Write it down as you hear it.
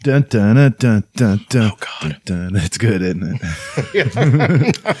Dun, dun, dun, dun, dun, dun. Oh God, dun, dun. It's good, isn't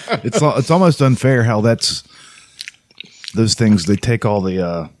it? It's almost unfair how those things. They take all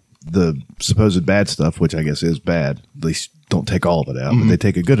the supposed bad stuff, which I guess is bad. At least don't take all of it out, but they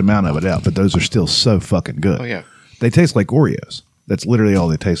take a good amount of it out. But those are still so fucking good. Oh yeah, they taste like Oreos. That's literally all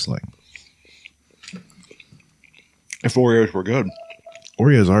they taste like. If Oreos were good,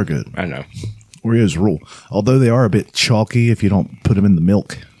 Oreos are good. I know. Oreos rule. Although they are a bit chalky if you don't put them in the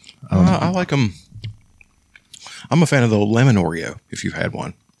milk. I like them. I'm a fan of the lemon Oreo. If you've had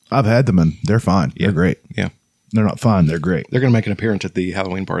one, I've had them and they're fine. Yeah. They're great. Yeah, they're not fine. They're great. they're going to make an appearance at the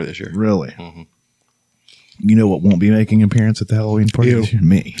Halloween party this year. Really? Mm-hmm. You know what won't be making an appearance at the Halloween party this year?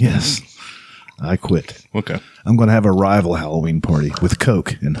 Me. Yes. I quit. Okay. I'm going to have a rival Halloween party with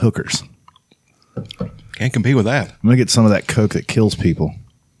Coke and hookers. Can't compete with that. I'm going to get some of that Coke that kills people.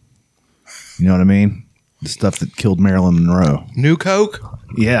 You know what I mean? The stuff that killed Marilyn Monroe. New Coke?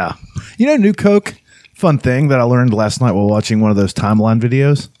 Yeah. You know, New Coke, fun thing that I learned last night while watching one of those timeline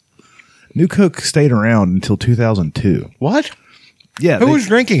videos. New Coke stayed around until 2002. What? Yeah. Who was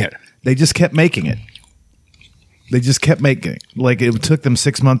drinking it? They just kept making it. They just kept making it. Like, it took them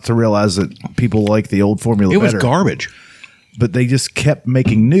 6 months to realize that people like the old formula better. It was garbage. But they just kept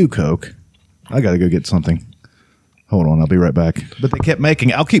making new Coke. I got to go get something. Hold on, I'll be right back. But they kept making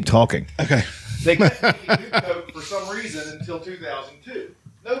it. I'll keep talking. Okay. They kept making new Coke for some reason until 2002.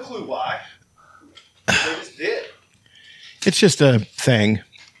 No clue why. They just did. It's just a thing,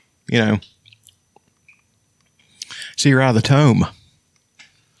 you know. So you're out of the tome.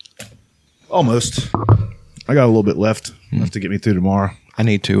 Almost. I got a little bit left. Enough to get me through tomorrow. I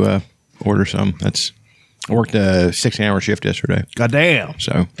need to order some. I worked a 16-hour shift yesterday. Goddamn.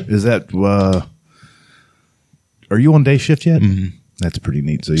 So is that? Are you on day shift yet? Mm-hmm. That's pretty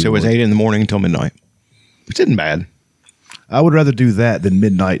neat. So it was 8 in the morning until midnight, which isn't bad. I would rather do that than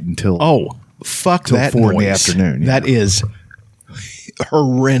midnight until fuck till that 4 noise. in the afternoon. That is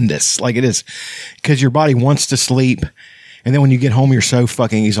horrendous. Like it is, because your body wants to sleep, and then when you get home, you're so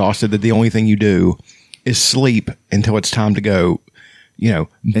fucking exhausted that the only thing you do is sleep until it's time to go. You know,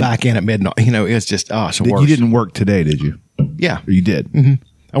 back in at midnight. You know, it's just it's worse. You didn't work today, did you? Yeah, or you did. Mm-hmm.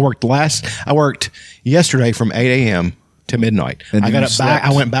 I worked yesterday from 8 a.m. to midnight. And I got up back.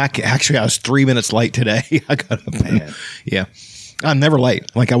 I went back. Actually, I was 3 minutes late today. I got up. Man. Yeah. I'm never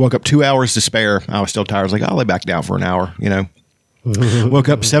late. Like I woke up 2 hours to spare. I was still tired. I was like, I'll lay back down for an hour, you know. Woke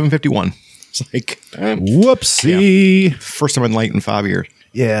up 7:51. It's like, whoopsie. Yeah. First time I'm late in 5 years.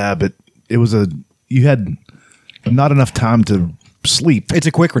 Yeah, but it was you had not enough time to sleep. It's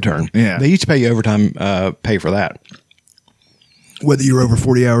a quick return. Yeah. They used to pay you overtime pay for that. Whether you're over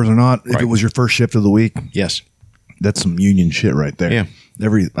 40 hours or not, if Right. it was your first shift of the week. Yes. That's some union shit right there. Yeah.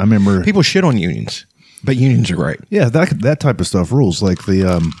 I remember people shit on unions, but unions are great. Yeah, that type of stuff rules. Like the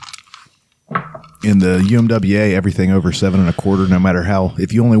in the UMWA, everything over 7 1/4, no matter how,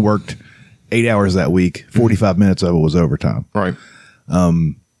 if you only worked 8 hours that week, 45 minutes of it was overtime. Right.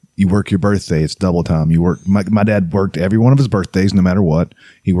 You work your birthday, it's double time. You work. My dad worked every one of his birthdays, no matter what.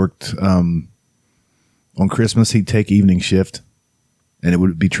 He worked on Christmas. He'd take evening shift, and it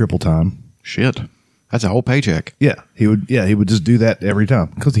would be triple time. Shit, that's a whole paycheck. Yeah, he would just do that every time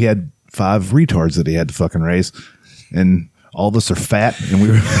because he had 5 retards that he had to fucking raise, and all of us are fat, and we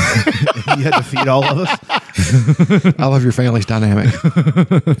were you had to feed all of us. I love your family's dynamic.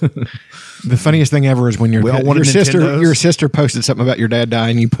 The funniest thing ever is when your sister posted something about your dad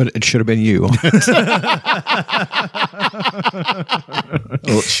dying. You put it should have been you. Well,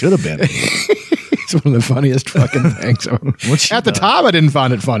 it should have been. It's one of the funniest fucking things. At the time, I didn't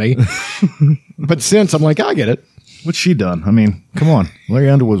find it funny, but since I'm like, I get it. What's she done? I mean, come on. Larry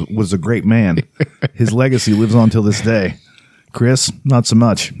Underwood was a great man. His legacy lives on till this day. Chris, not so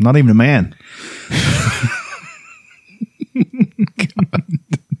much. Not even a man.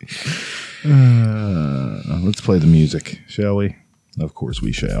 Let's play the music, shall we? Of course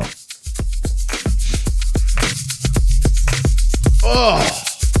we shall. Oh!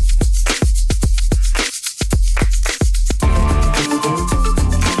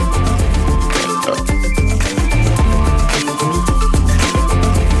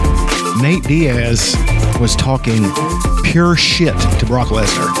 Nate Diaz was talking pure shit to Brock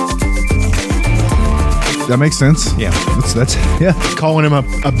Lesnar. That makes sense. Yeah. That's yeah. Calling him a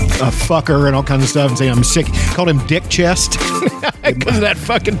fucker and all kinds of stuff and saying I'm sick. Called him Dick Chest because of that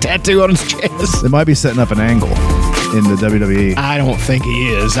fucking tattoo on his chest. They might be setting up an angle in the WWE. I don't think he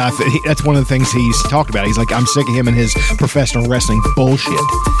is. That's one of the things he's talked about. He's like, I'm sick of him and his professional wrestling bullshit.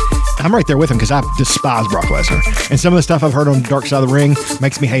 I'm right there with him because I despise Brock Lesnar. And some of the stuff I've heard on Dark Side of the Ring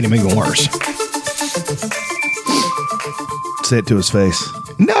makes me hate him even worse. Say it to his face.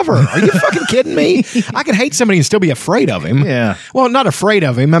 Never. Are you fucking kidding me? I could hate somebody and still be afraid of him. Yeah. Well, not afraid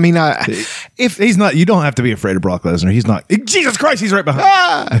of him. I mean, If he's not, you don't have to be afraid of Brock Lesnar. He's not. Jesus Christ, he's right behind.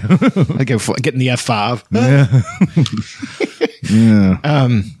 I go getting the F5.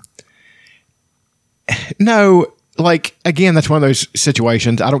 Yeah. No, like, again, that's one of those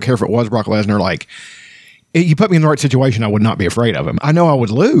situations. I don't care if it was Brock Lesnar. Like, you put me in the right situation, I would not be afraid of him. I know I would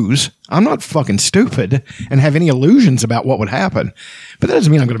lose. I'm not fucking stupid and have any illusions about what would happen. But that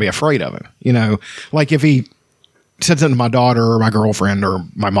doesn't mean I'm going to be afraid of him. You know, like if he said something to my daughter or my girlfriend or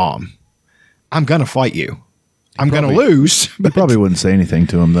my mom, I'm going to fight you. I'm going to lose. You probably wouldn't say anything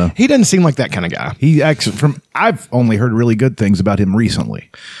to him, though. He doesn't seem like that kind of guy. He actually, I've only heard really good things about him recently.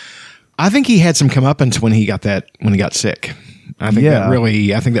 I think he had some comeuppance when he got sick. I think that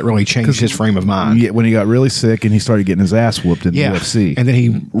really changed his frame of mind. Yeah, when he got really sick and he started getting his ass whooped in the UFC. And then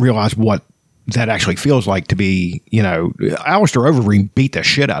he realized what that actually feels like to be, you know, Alistair Overeem beat the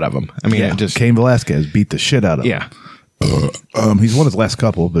shit out of him. I mean, Cain Velasquez beat the shit out of him. Yeah. He's won his last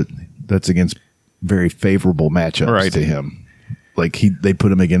couple, but that's against very favorable matchups to him. Like they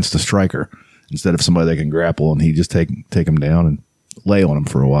put him against a striker instead of somebody that can grapple, and he just take him down and lay on him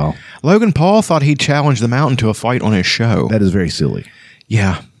for a while. Logan Paul thought he'd challenge the Mountain to a fight on his show. That is very silly.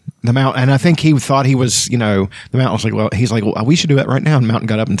 Yeah. The Mountain, and I think he thought he was, you know, the Mountain was like, well, we should do it right now. And the Mountain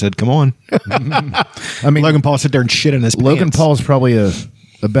got up and said, come on. I mean, Logan Paul sat there and shit in his Logan pants. Paul is probably a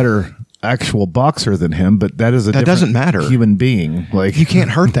better actual boxer than him, but that doesn't matter. Human being. Like, you can't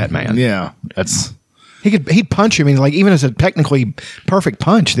hurt that man. Yeah. That's he'd punch him. I mean, like, even as a technically perfect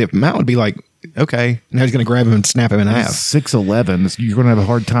punch, the Mountain would be like, okay, now he's going to grab him and snap him in half. 6'11". You're going to have a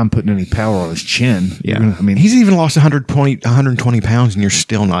hard time putting any power on his chin. Yeah, I mean, he's even lost 120 pounds, and you're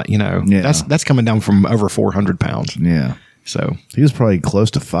still not. You know, Yeah. that's coming down from over 400 pounds. yeah. So He was probably close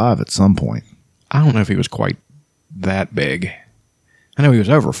to 5 at some point. I don't know if he was quite that big. I know he was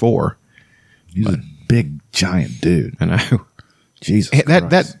over 4. He's a big, giant dude. I know. Jesus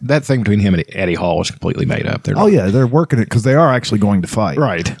That thing between him and Eddie Hall is completely made up. They're working it because they are actually going to fight.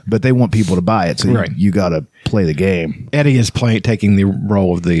 Right. But they want people to buy it, so Right. you got to play the game. Eddie is taking the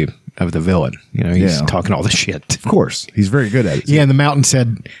role of the villain. You know, he's Yeah. talking all the shit. Of course. He's very good at it. Yeah, and the Mountain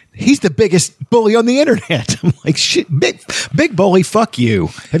said, he's the biggest bully on the internet. I'm like, shit, big bully, fuck you.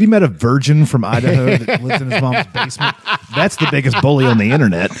 Have you met a virgin from Idaho that lives in his mom's basement? That's the biggest bully on the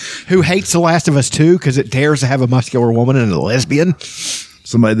internet. Who hates The Last of Us 2 because it dares to have a muscular woman and a lesbian.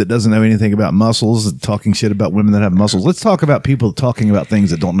 Somebody that doesn't know anything about muscles, talking shit about women that have muscles. Let's talk about people talking about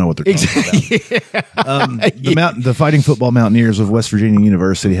things that don't know what they're talking about. The Fighting Football Mountaineers of West Virginia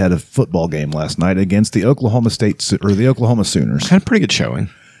University had a football game last night against the Oklahoma Sooners. Had a pretty good showing.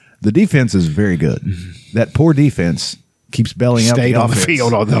 The defense is very good. That poor defense keeps bailing out Stayed the on the offense.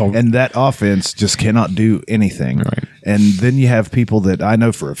 field, although. And that offense just cannot do anything. Right. And then you have people that I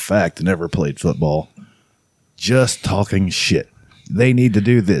know for a fact never played football just talking shit. They need to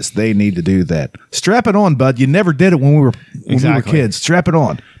do this. They need to do that. Strap it on, bud. You never did it when we were kids. Strap it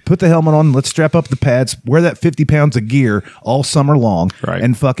on. Put the helmet on. Let's strap up the pads. Wear that 50 pounds of gear all summer long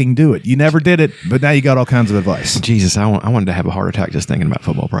and fucking do it. You never did it, but now you got all kinds of advice. Jesus, I wanted to have a heart attack just thinking about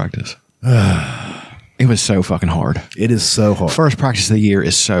football practice. It was so fucking hard. It is so hard. First practice of the year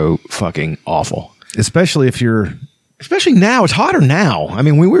is so fucking awful. Especially if you're... Especially now. It's hotter now. I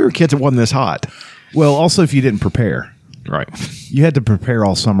mean, when we were kids, it wasn't this hot. Well, also if you didn't prepare. Right. You had to prepare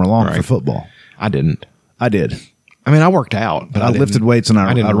all summer long for football. I didn't. I did. I mean, I worked out, but I lifted weights and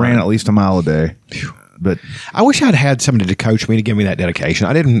I ran at least a mile a day. But I wish I'd had somebody to coach me to give me that dedication.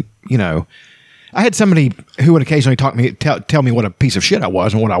 I didn't, you know. I had somebody who would occasionally tell me what a piece of shit I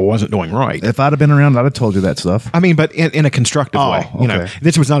was and what I wasn't doing right. If I'd have been around, I'd have told you that stuff. I mean, but in a constructive way. You know,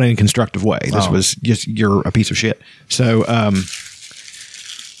 this was not in a constructive way. This was just, you're a piece of shit. So,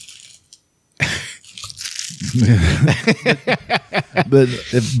 but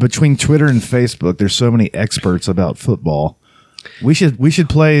between Twitter and Facebook, there's so many experts about football. We should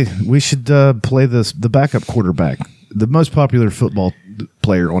play the backup quarterback. The most popular football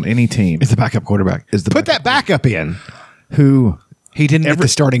player on any team is the backup quarterback. Put that backup in. Who he didn't get the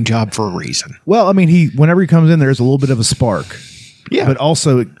starting job for a reason. Well, I mean, whenever he comes in, there's a little bit of a spark. Yeah, but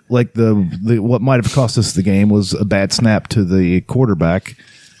also like the what might have cost us the game was a bad snap to the quarterback.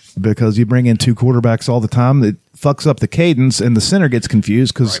 Because you bring in two quarterbacks all the time, it fucks up the cadence and the center gets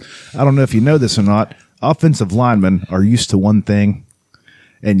confused because I don't know if you know this or not, offensive linemen are used to one thing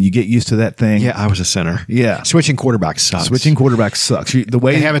and you get used to that thing. Yeah, I was a center. Yeah. Switching quarterbacks sucks. The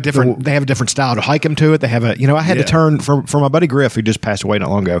way they have a different style to hike them to it. They have I had to turn for my buddy Griff, who just passed away not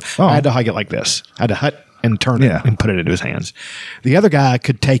long ago. Oh. I had to hike it like this. I had to hut and turn it and put it into his hands. The other guy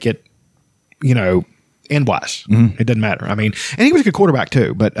could take it, and Wise. It doesn't matter. I mean, and he was a good quarterback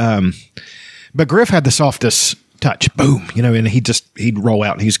too, but Griff had the softest touch. Boom, and he'd roll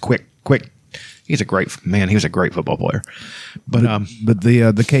out and he's quick. He's a great man. He was a great football player. But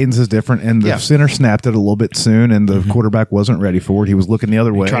the cadence is different, and the center snapped it a little bit soon, and the quarterback wasn't ready for it. He was looking the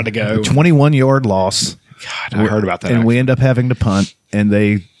other way. Tried to go. A 21-yard loss. God, I heard about that. And we end up having to punt, and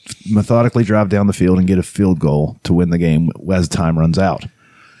they methodically drive down the field and get a field goal to win the game as time runs out.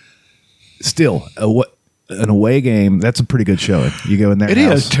 Still, an away game, that's a pretty good showing. You go in there. It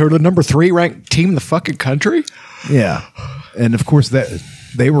is. To the number 3 ranked team in the fucking country. Yeah. And of course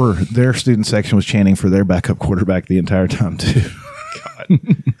their student section was chanting for their backup quarterback the entire time too. God.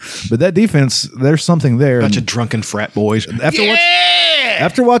 But that defense, there's something there. Bunch of drunken frat boys.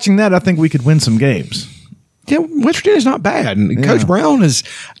 After watching that, I think we could win some games. Yeah, West Virginia's not bad. And Coach Brown is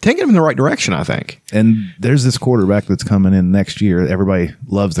taking him in the right direction, I think. And there's this quarterback that's coming in next year. Everybody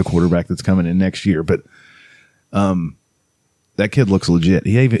loves the quarterback that's coming in next year, but that kid looks legit.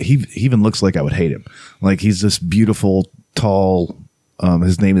 He even looks like I would hate him. Like, he's this beautiful, tall.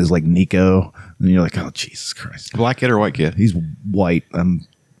 His name is like Nico, and you're like, oh, Jesus Christ. Black kid or white kid? He's white. I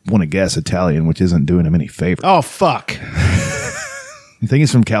want to guess Italian, which isn't doing him any favor. Oh, fuck. I think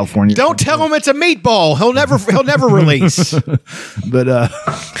he's from California. Don't tell him it's a meatball. He'll never release.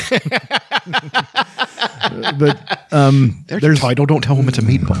 There's your title. Don't tell him it's a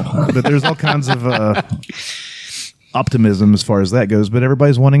meatball. But there's all kinds of optimism as far as that goes. But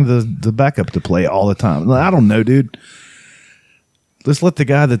everybody's wanting the backup to play all the time. I don't know, dude. Let's let the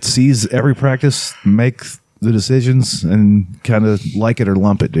guy that sees every practice make the decisions and kind of like it or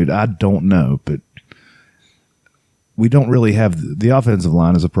lump it, dude. I don't know, but we don't really have the offensive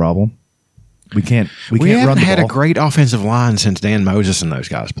line is a problem. We can't run the ball. We haven't had a great offensive line since Dan Moses and those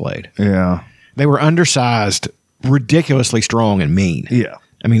guys played. Yeah. They were undersized, ridiculously strong and mean. Yeah.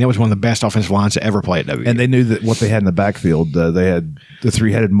 I mean, that was one of the best offensive lines to ever play at WVU. And they knew that what they had in the backfield, they had the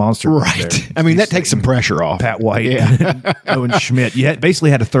 3-headed monster. Right. There. I mean, that takes some pressure off. Pat White, Owen Schmidt. You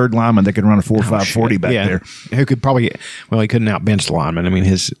basically had a third lineman that could run a 4.5 40 back there. Who could probably, he couldn't outbench the lineman. I mean,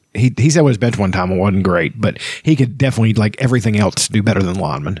 he said his bench one time it wasn't great, but he could definitely, like everything else, do better than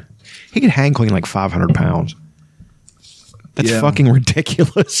lineman. He could hang clean like 500 pounds. That's fucking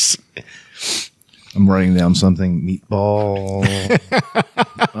ridiculous. I'm writing down something. Meatball.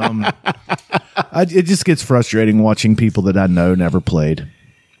 It just gets frustrating watching people that I know never played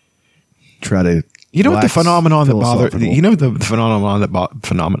try to. You know what the phenomenon that bothers? You know the phenomenon that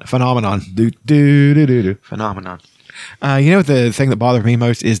phenomenon. Phenomenon. You know what the thing that bothers me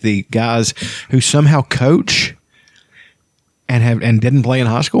most is the guys who somehow coach and didn't play in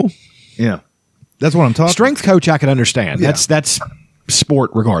high school. Yeah, that's what I'm talking. Strength coach, I can understand. Yeah. That's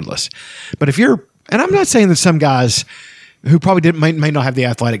sport regardless. But if you're, and I'm not saying that some guys who probably may not have the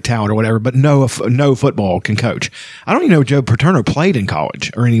athletic talent or whatever, but no football can coach. I don't even know if Joe Paterno played in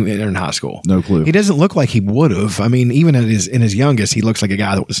college or in high school. No clue. He doesn't look like he would have. I mean, even in his youngest, he looks like a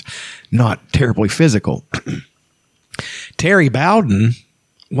guy that was not terribly physical. Terry Bowden,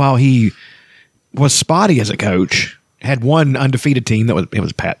 while he was spotty as a coach, had one undefeated team it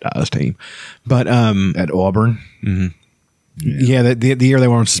was Pat Dye's team, but at Auburn. Mm-hmm. Yeah, the year they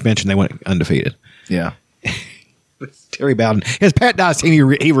were on suspension, they went undefeated. Yeah. Terry Bowden. His Pat Dye's team,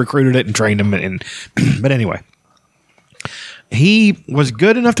 he recruited it and trained him. But anyway, he was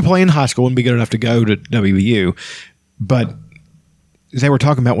good enough to play in high school and be good enough to go to WVU. But they were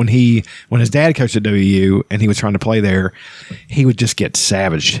talking about when his dad coached at WVU and he was trying to play there, he would just get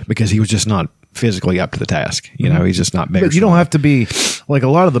savaged because he was just not physically up to the task. You know, he's just not big. But you don't have to be like a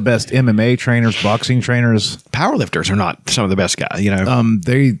lot of the best MMA trainers, boxing trainers. Powerlifters are not some of the best guys, you know.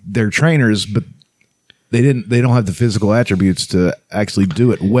 They're trainers, but they don't have the physical attributes to actually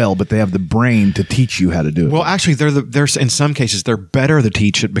do it well, but they have the brain to teach you how to do it. Well, actually they're in some cases they're better to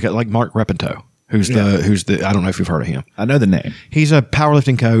teach it because like Mark Repento, who's the I don't know if you've heard of him. I know the name. He's a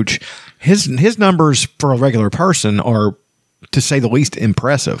powerlifting coach. His numbers for a regular person are, to say the least,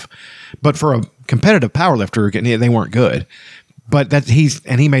 impressive. But for a competitive powerlifter, they weren't good. But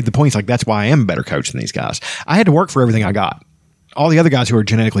he made the points like that's why I am a better coach than these guys. I had to work for everything I got. All the other guys who are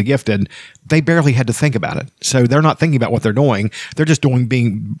genetically gifted, they barely had to think about it. So they're not thinking about what they're doing. They're just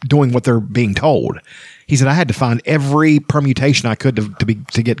doing what they're being told. He said, I had to find every permutation I could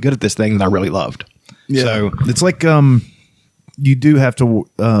to get good at this thing that I really loved. Yeah. So it's like you do have to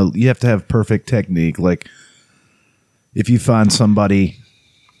have perfect technique. Like if you find somebody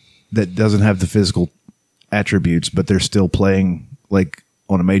that doesn't have the physical attributes, but they're still playing like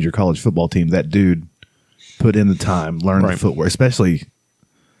on a major college football team, that dude put in the time, learn the footwork, especially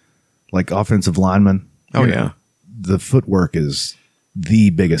like offensive linemen. Oh, yeah. The footwork is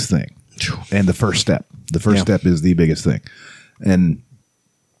the biggest thing. and the first step. The first step is the biggest thing. And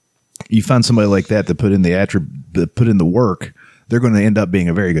you find somebody like that put in the work, they're going to end up being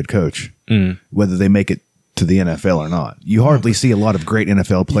a very good coach, whether they make it to the NFL or not. You hardly see a lot of great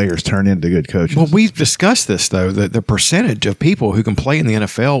NFL players turn into good coaches. Well, we've discussed this, though, that the percentage of people who can play in the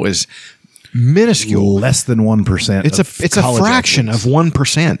NFL is minuscule. Less than 1%. It's a fraction of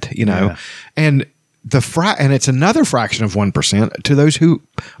 1%, you know, and and it's another fraction of 1% to those who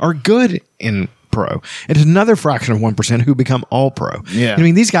are good in pro. It's another fraction of 1% who become all pro. Yeah. I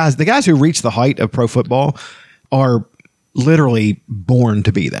mean, the guys who reach the height of pro football are literally born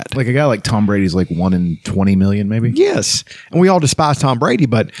to be that. Like a guy like Tom Brady's like 1 in 20 million, maybe. Yes. And we all despise Tom Brady,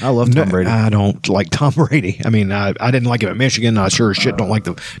 but I love Tom Brady. I don't like Tom Brady. I mean, I didn't like him at Michigan. I sure as shit don't like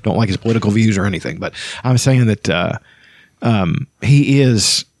his political views or anything, but I'm saying that he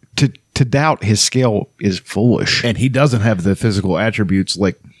is to doubt his skill is foolish. And he doesn't have the physical attributes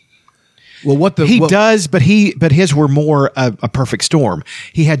like does, but his were more a perfect storm.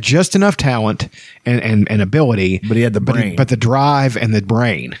 He had just enough talent and ability, but he had the brain. But the drive and the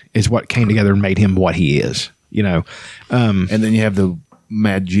brain is what came together and made him what he is. You know, and then you have the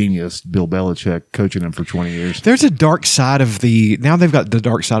mad genius Bill Belichick coaching him for 20 years. There's a dark side of now they've got the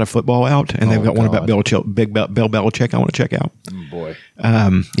dark side of football out, and they've got one about Bill Belichick. I want to check out. Oh, boy,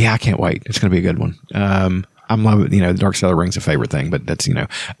 yeah, I can't wait. It's going to be a good one. I'm loving, the dark side of the ring's a favorite thing, but that's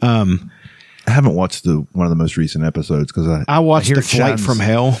I haven't watched one of the most recent episodes because I watched The Flight from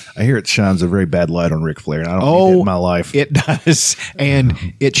Hell. I hear it shines a very bad light on Ric Flair, and I don't need it in my life. It does, and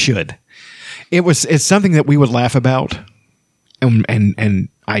it should. It's something that we would laugh about, and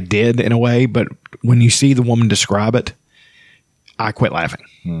I did in a way, but when you see the woman describe it, I quit laughing.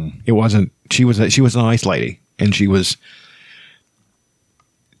 It wasn't. She was a nice lady, and she was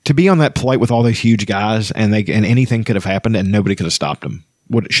to be on that flight with all those huge guys, and anything could have happened, and nobody could have stopped them.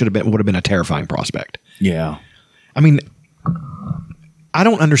 Would have been a terrifying prospect. Yeah. I mean, I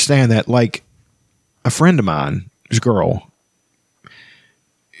don't understand that. Like, a friend of mine, this girl,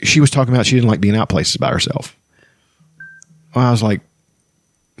 she was talking about she didn't like being out places by herself. Well, I was like,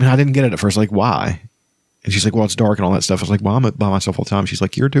 and I didn't get it at first. Like, why? And she's like, well, it's dark and all that stuff. I was like, well, I'm by myself all the time. She's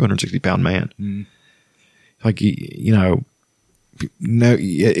like, you're a 260-pound man. Like, no,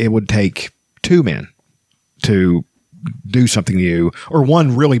 it would take 2 men to do something to you, or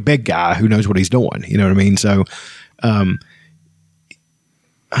one really big guy who knows what he's doing. You know what I mean? So, that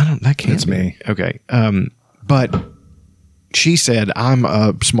can't That's be me. Okay. But she said, I'm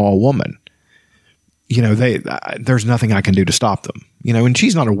a small woman. There's nothing I can do to stop them, and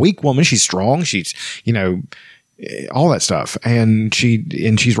she's not a weak woman. She's strong. She's, all that stuff. And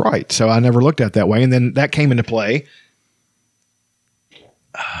she's right. So I never looked at it that way. And then that came into play.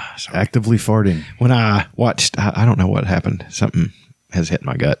 Actively farting. When I watched, I don't know what happened. Something has hit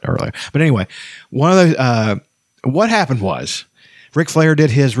my gut earlier. But anyway, one of those, what happened was Ric Flair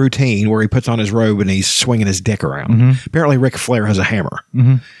did his routine where he puts on his robe and he's swinging his dick around. Apparently Ric Flair has a hammer.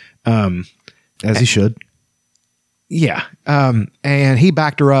 As he should. Yeah. And he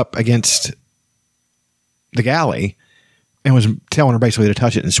backed her up against the galley and was telling her basically to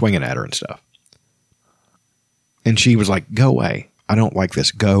touch it and swing it at her and stuff. And she was like, go away. I don't like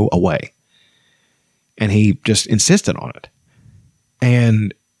this. Go away. And he just insisted on it.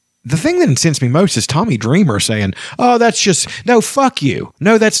 And the thing that incensed me most is Tommy Dreamer saying, oh, that's just, no, fuck you.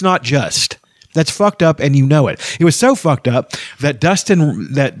 No, that's not just. That's fucked up, and you know it. It was so fucked up that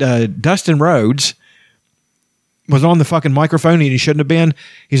Dustin Rhodes was on the fucking microphone and he shouldn't have been.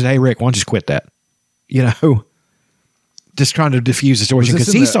 He said, hey, Rick, why don't you just quit that? Just trying to diffuse the situation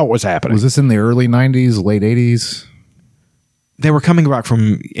because he saw what was happening. Was this in the early 90s, late 80s? They were coming back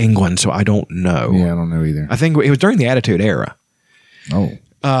from England, so I don't know. Yeah, I don't know either. I think it was during the Attitude Era. Oh.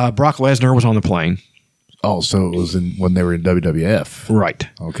 Brock Lesnar was on the plane. Oh, so it was when they were in WWF. Right.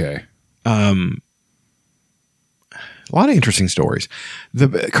 Okay. A lot of interesting stories.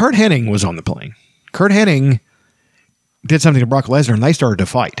 Kurt Hennig was on the plane. Kurt Hennig did something to Brock Lesnar, and they started to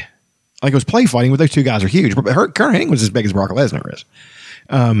fight. Like, it was play fighting, but those two guys are huge. But Kurt Hennig was as big as Brock Lesnar is.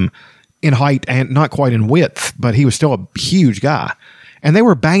 In height and not quite in width, but he was still a huge guy. And they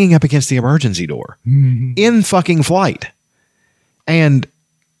were banging up against the emergency door in fucking flight. And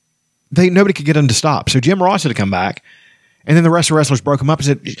nobody could get them to stop. So Jim Ross had to come back. And then the rest of the wrestlers broke him up and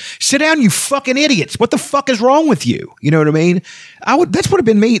said, sit down, you fucking idiots. What the fuck is wrong with you? You know what I mean? That's would have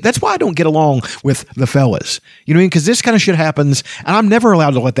been me. That's why I don't get along with the fellas. You know what I mean? Because this kind of shit happens, and I'm never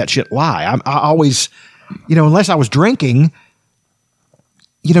allowed to let that shit lie. I always, unless I was drinking,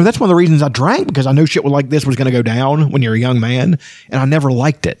 that's one of the reasons I drank, because I knew shit like this was going to go down when you're a young man, and I never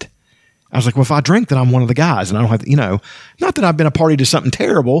liked it. I was like, well, if I drink, then I'm one of the guys, and I don't have to, not that I've been a party to something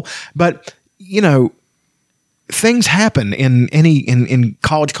terrible, but things happen in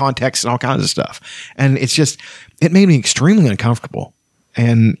college contexts and all kinds of stuff. And it's just, it made me extremely uncomfortable.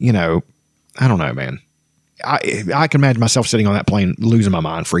 And, I don't know, man. I can imagine myself sitting on that plane, losing my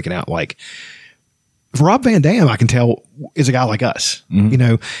mind, freaking out. Like, Rob Van Dam, I can tell, is a guy like us,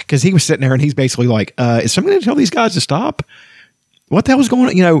 because he was sitting there and he's basically like, is somebody going to tell these guys to stop? What the hell is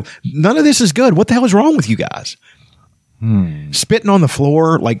going on? None of this is good. What the hell is wrong with you guys? Spitting on the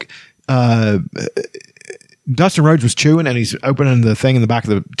floor, like, Dustin Rhodes was chewing and he's opening the thing in the back of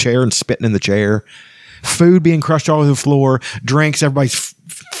the chair and spitting in the chair. Food being crushed all over the floor. Drinks, everybody's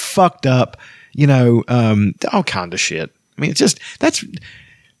fucked up. All kind of shit. I mean, that's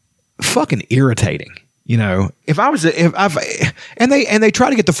fucking irritating. If they try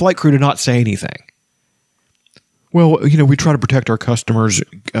to get the flight crew to not say anything. Well, we try to protect our customers'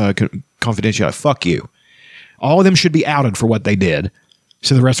 confidentiality. Fuck you. All of them should be outed for what they did.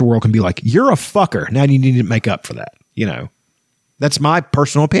 So the rest of the world can be like, you're a fucker. Now you need to make up for that. That's my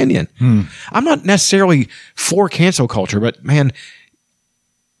personal opinion. I'm not necessarily for cancel culture, but man,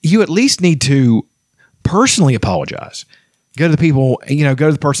 you at least need to personally apologize. Go to the people, go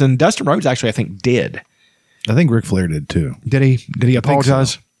to the person. Dustin Rhodes actually, I think, did. I think Ric Flair did too. Did he? Did he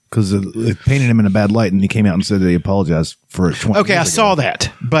apologize? Because it painted him in a bad light, and he came out and said that he apologized for it 20 Okay, years I ago. saw that,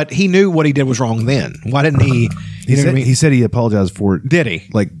 but he knew what he did was wrong then. Why didn't he? He said he apologized for it. Did he?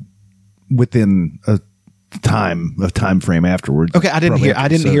 Like within a time frame afterwards. Okay, I didn't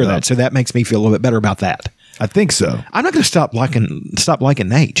hear that, so that makes me feel a little bit better about that. I think so. I'm not going to stop liking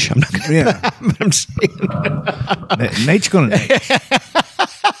Nate. I'm not going to. Yeah, but I'm saying Nate's gonna.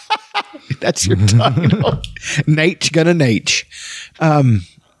 That's your title. Nate's gonna Nate.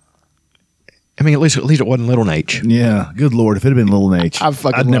 I mean, at least it wasn't Little Nate. Yeah, good Lord, if it had been Little Nate,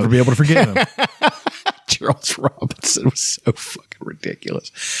 I'd never be able to forgive him. Charles Robinson was so fucking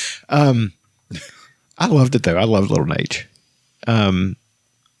ridiculous. I loved it though. I loved Little Nate.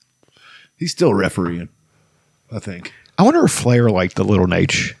 He's still refereeing, I think. I wonder if Flair liked the Little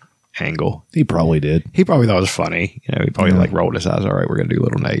Nate angle. He probably did. He probably thought it was funny. He probably rolled his eyes. All right, we're gonna do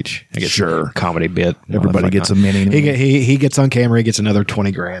Little Nate. I guess Sure. comedy bit. Everybody gets a mini. He gets on camera. He gets another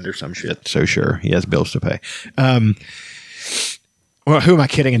 $20,000 or some shit. So sure, he has bills to pay. Well, who am I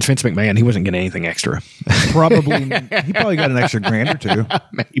kidding? And Vince McMahon, he wasn't getting anything extra. He probably got an extra grand or two.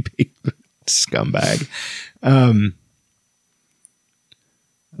 Maybe. Scumbag. I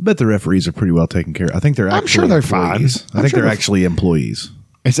bet the referees are pretty well taken care of. I think they're actually I'm sure they're employees. fine. I think they're actually employees.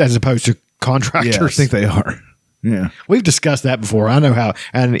 It's as opposed to contractors. Yeah, I think they are. Yeah. We've discussed that before. I know how.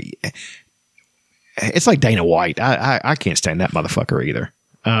 And it's like Dana White. I can't stand that motherfucker either.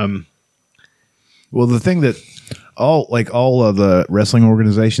 Well, the thing that all of the wrestling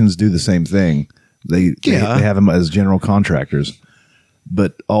organizations do the same thing. They have them as general contractors,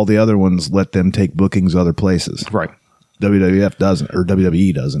 but all the other ones let them take bookings other places. Right. WWF doesn't, or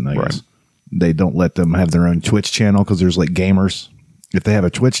WWE doesn't, I guess. Right. They don't let them have their own Twitch channel because there's like gamers. If they have a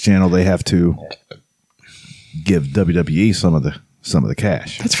Twitch channel, they have to give WWE some of the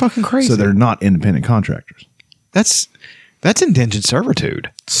cash. That's fucking crazy. So they're not independent contractors. That's indentured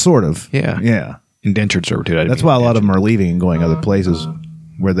servitude. Sort of. Yeah. Yeah. Indentured servitude. That's why a lot of them are leaving and going other places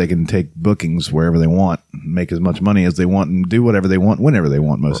where they can take bookings wherever they want, make as much money as they want, and do whatever they want whenever they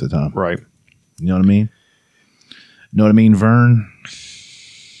want most of the time. Right. You know what I mean? Know what I mean, Vern?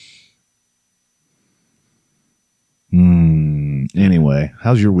 Anyway,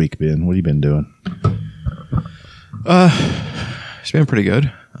 how's your week been? What have you been doing? It's been pretty good.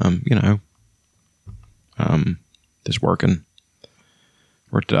 Just working.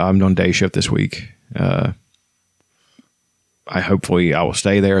 I'm on day shift this week. Hopefully I will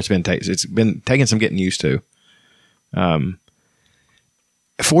stay there. It's been taking some getting used to. 4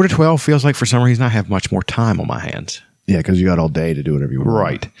 to 12 feels like for some reason I have much more time on my hands. Yeah, because you got all day to do whatever you want.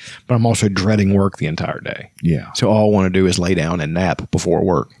 Right. But I'm also dreading work the entire day. Yeah. So all I want to do is lay down and nap before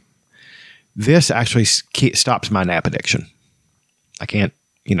work. This actually stops my nap addiction. I can't,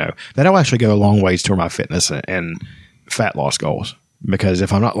 that'll actually go a long ways toward my fitness and fat loss goals. Because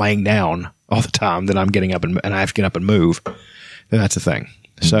if I'm not laying down all the time, then I'm getting up and I have to get up and move. Then that's the thing.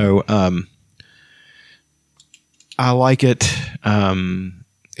 So I like it.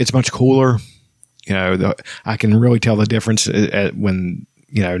 It's much cooler. I can really tell the difference when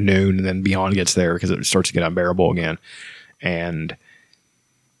noon and then beyond gets there because it starts to get unbearable again, and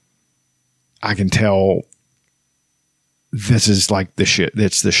I can tell this is like the shit.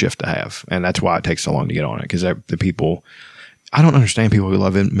 It's the shift to have, and that's why it takes so long to get on it. Because the people, I don't understand people who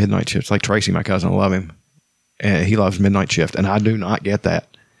love midnight shifts. Like Tracy, my cousin, I love him, and he loves midnight shift, and I do not get that.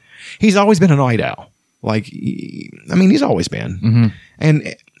 he's always been a night owl. Like, I mean, he's always been,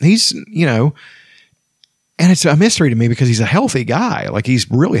 and he's, you know, and it's a mystery to me because he's a healthy guy. Like, he's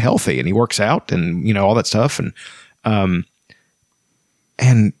really healthy and he works out and, you know, all that stuff. And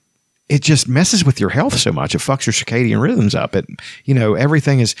it just messes with your health so much. It fucks your circadian rhythms up. It, you know,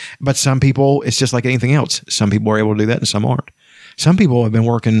 everything is, but some people, it's just like anything else. Some people are able to do that and some aren't. Some people have been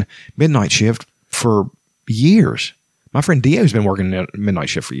working midnight shift for years. My friend Dio's been working a midnight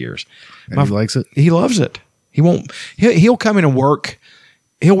shift for years. And he likes it? He loves it. He'll come in and work.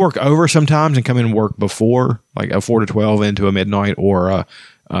 He'll work over sometimes and come in and work before, like a 4 to 12 into a midnight, or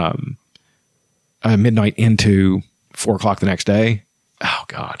a midnight into 4 o'clock the next day. Oh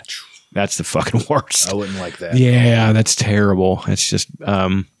God, that's the fucking worst. I wouldn't like that. Yeah, that's terrible. It's just,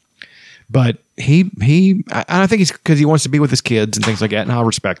 but I think it's because he wants to be with his kids and things like that, and I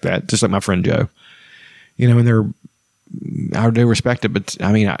respect that. Just like my friend Joe, you know, and I do respect it, but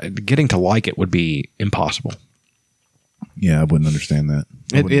I mean, getting to like it would be impossible. Yeah, I wouldn't understand that.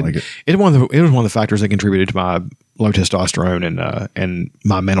 I wouldn't like it. It was one of the factors that contributed to my low testosterone and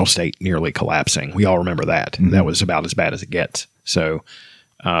my mental state nearly collapsing. We all remember that. Mm-hmm. That was about as bad as it gets. So,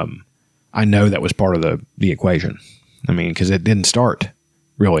 I know that was part of the equation. I mean, because it didn't start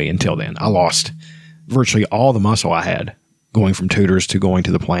really until then. I lost virtually all the muscle I had going from tutors to going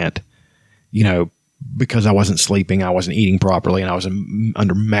to the plant, you know, because I wasn't sleeping, I wasn't eating properly, and I was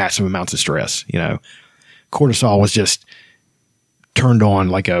under massive amounts of stress. You know, cortisol was just turned on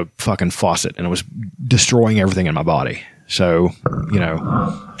like a fucking faucet, and it was destroying everything in my body. So, you know,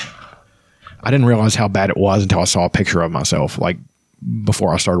 I didn't realize how bad it was until I saw a picture of myself, like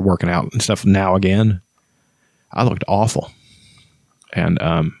before I started working out and stuff. Now again, I looked awful, and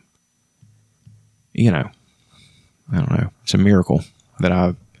you know, I don't know. It's a miracle that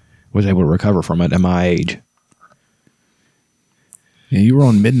I was able to recover from it at my age. Yeah, you were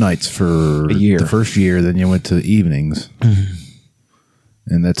on midnights for a year. The first year, then you went to evenings.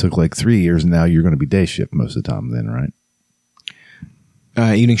 And that took like 3 years, and now you're going to be day shift most of the time then, right?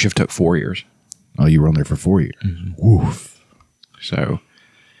 Evening shift took 4 years. Oh, you were on there for 4 years. Mm-hmm. Woof. So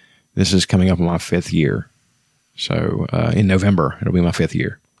this is coming up on my 5th year. So in November, it'll be my 5th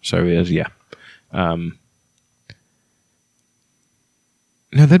year. So it is, yeah.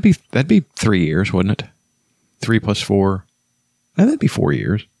 No, that'd be 3 years, wouldn't it? 3 plus 4. No, that'd be 4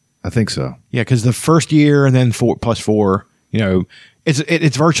 years. I think so. Yeah, because the first year and then 4 plus 4, you know,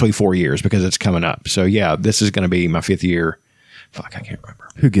 it's virtually 4 years because it's coming up. So yeah, this is going to be my 5th year. Fuck, I can't remember.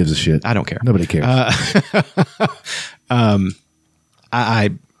 Who gives a shit? I don't care. Nobody cares. I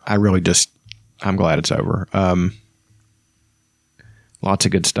really just, I'm glad it's over. Lots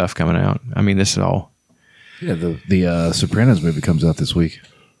of good stuff coming out. I mean, this is all. Yeah, the Sopranos movie comes out this week.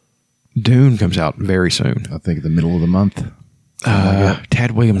 Dune comes out very soon. I think the middle of the month.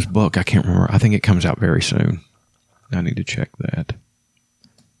 Tad Williams' book, I can't remember. I think it comes out very soon. I need to check that.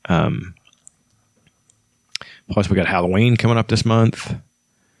 Plus, we got Halloween coming up this month.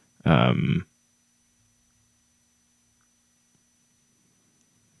 Let's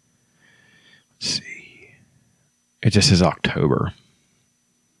see. It just says October.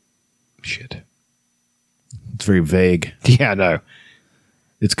 Shit. It's very vague. Yeah, I know.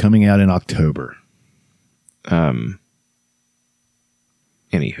 It's coming out in October. Anywho.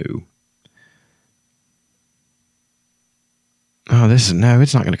 Oh, it's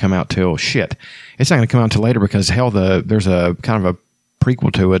not going to come out till shit. It's not going to come out until later because hell, there's a kind of a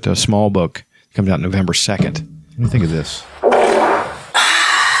prequel to it, a small book. It comes out November 2nd. What do you think of this?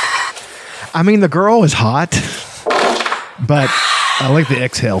 I mean, the girl is hot, but I like the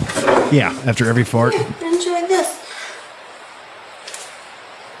exhale. Yeah, after every fart. Enjoy this.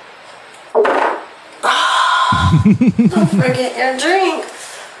 Don't forget your drink.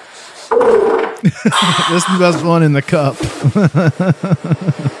 This is the best one in the cup.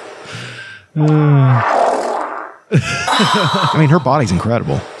 I mean, her body's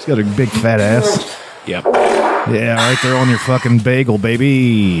incredible. She's got a big fat ass. Yep. Yeah, right there on your fucking bagel,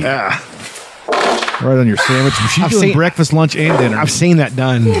 baby. Yeah. Right on your sandwich. She's doing breakfast, lunch, and dinner. I've seen that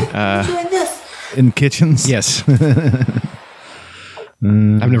done Enjoy this. in kitchens. yes. I've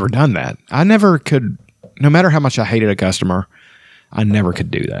never done that. I never could, no matter how much I hated a customer, I never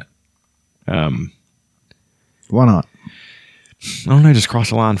could do that. Why not? I don't know, just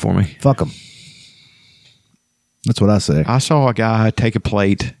cross the line for me. Fuck them. That's what I say. I saw a guy take a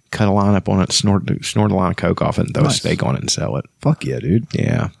plate, cut a line up on it, snort a line of Coke off it, and throw a steak on it and sell it. Fuck yeah, dude.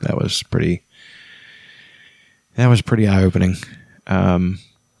 Yeah, that was pretty eye-opening.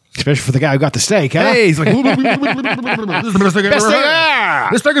 Especially for the guy who got the steak, huh? Hey, he's like, this is the best steak I've ever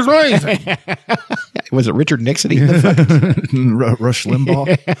had. This steak is amazing. Was it Richard Nixon eating the fucking Rush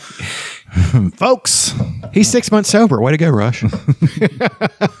Limbaugh. Folks, he's 6 months sober. Way to go, Rush.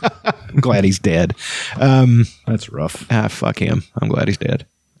 I'm glad he's dead. that's rough. Fuck him. I'm glad he's dead.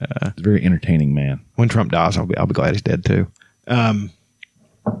 He's a very entertaining man. When Trump dies, I'll be glad he's dead too.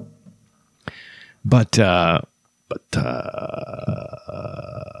 But I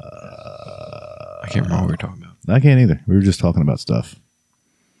can't remember what we were talking about. I can't either. We were just talking about stuff.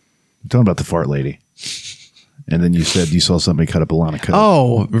 We're talking about the fart lady. And then you said you saw somebody cut up a line of coke.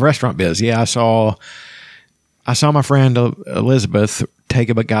 Oh, restaurant biz. Yeah, I saw my friend Elizabeth take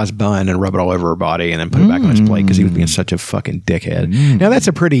a guy's bun and rub it all over her body and then put it back on his plate because he was being such a fucking dickhead. Now that's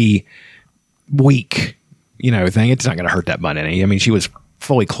a pretty weak, thing. It's not going to hurt that bun any. I mean, she was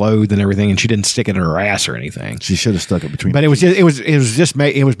fully clothed and everything, and she didn't stick it in her ass or anything. She should have stuck it between. But it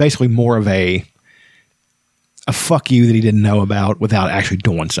was basically more of a fuck you that he didn't know about without actually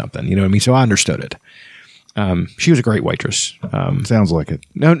doing something. You know what I mean? So I understood it. She was a great waitress. Sounds like it.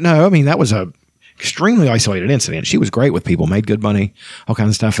 No. I mean, that was a extremely isolated incident. She was great with people, made good money, all kinds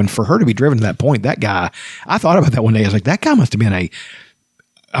of stuff. And for her to be driven to that point, that guy, I thought about that one day. I was like, that guy must have been a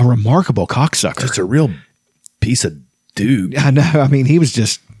remarkable cocksucker. Just a real piece of dude. I know. I mean, he was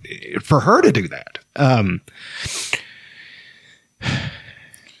just, for her to do that.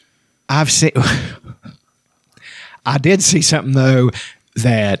 I did see something though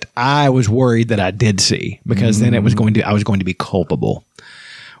that I was worried that I did see because then I was going to be culpable.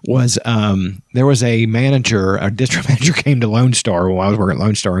 There was a district manager came to Lone Star when I was working at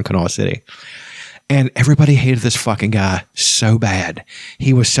Lone Star in Kanawha City. And everybody hated this fucking guy so bad.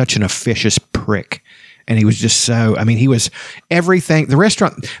 He was such an officious prick. And he was just he was everything. The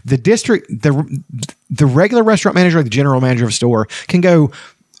restaurant, the district, the regular restaurant manager, or the general manager of a store can go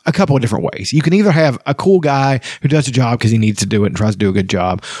a couple of different ways. You can either have a cool guy who does a job because he needs to do it and tries to do a good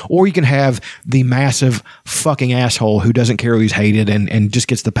job, or you can have the massive fucking asshole who doesn't care who's hated and just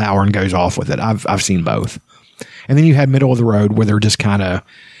gets the power and goes off with it. I've seen both. And then you had middle of the road where they're just kind of,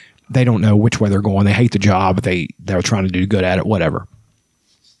 they don't know which way they're going. They hate the job, but they're trying to do good at it, whatever.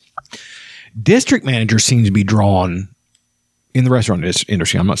 District managers seem to be drawn in the restaurant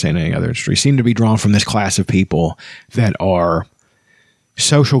industry. I'm not saying any other industry, seem to be drawn from this class of people that are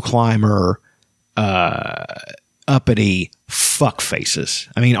social climber, uppity fuck faces.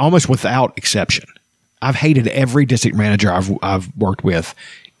 I mean, almost without exception. I've hated every district manager I've worked with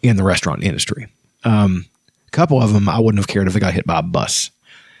in the restaurant industry. A couple of them I wouldn't have cared if they got hit by a bus.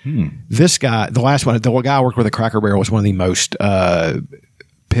 This guy, the last one, the guy I worked with at Cracker Barrel was one of the most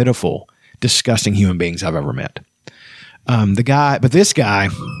pitiful, disgusting human beings I've ever met. This guy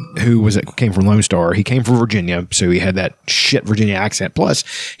who came from Lone Star, he came from Virginia, so he had that shit Virginia accent. Plus,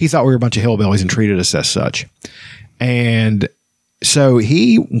 he thought we were a bunch of hillbillies and treated us as such. And so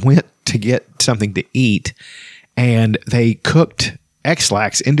he went to get something to eat, and they cooked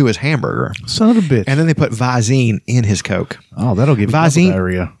X-Lax into his hamburger. Son of a bitch. And then they put Visine in his Coke. Oh, that'll give you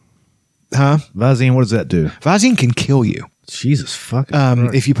diarrhea. Huh? Visine, what does that do? Visine can kill you. Jesus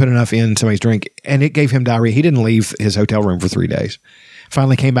fucking if you put enough in somebody's drink. And it gave him diarrhea. He didn't leave his hotel room for 3 days.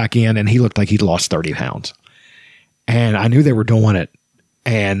 Finally came back in, and he looked like he'd lost 30 pounds. And I knew they were doing it.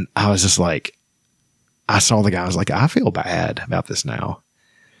 And I was just like, I saw the guy. I was like, I feel bad about this now.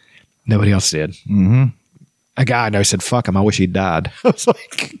 Nobody else did. Mm-hmm. A guy I know said, fuck him, I wish he'd died. I was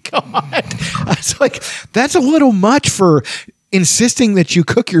like, God. I was like, that's a little much for insisting that you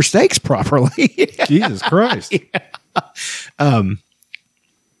cook your steaks properly. Jesus Christ. Yeah. I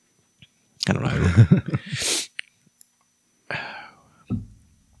don't know.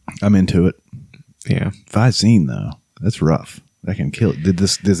 I'm into it. Yeah. Visine, though, that's rough. That can kill it. Did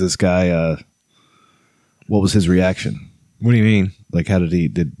this guy, what was his reaction? What do you mean? Like, how did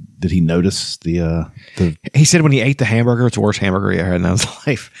he notice the He said when he ate the hamburger, it's the worst hamburger he ever had in his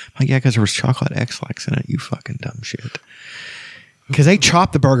life. I'm like, yeah, because there was chocolate X-Lax in it, you fucking dumb shit. Because they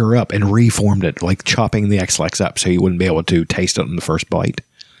chopped the burger up and reformed it, like chopping the X-Lax up so he wouldn't be able to taste it in the first bite.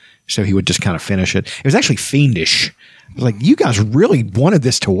 So he would just kind of finish it. It was actually fiendish. I was like, you guys really wanted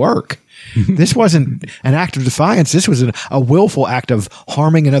this to work. This wasn't an act of defiance. This was a willful act of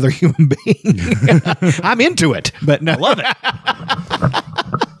harming another human being. I'm into it, but no. I love it.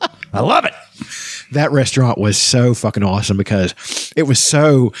 I love it. That restaurant was so fucking awesome because it was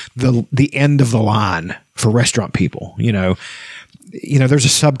so the end of the line for restaurant people. You know, there's a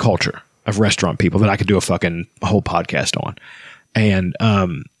subculture of restaurant people that I could do a whole podcast on. And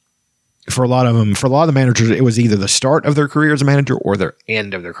for a lot of the managers, it was either the start of their career as a manager or their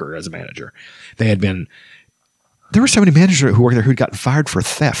end of their career as a manager. They had been there were so many managers who worked there who'd gotten fired for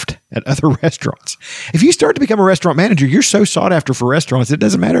theft at other restaurants. If you start to become a restaurant manager, you're so sought after for restaurants, it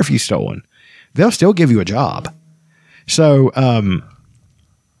doesn't matter if you've stolen. They'll still give you a job. So,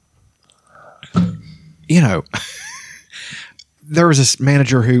 you know, there was this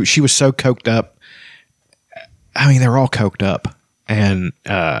manager who, she was so coked up. I mean, they were all coked up. And,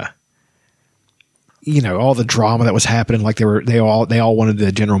 you know, all the drama that was happening, like they all wanted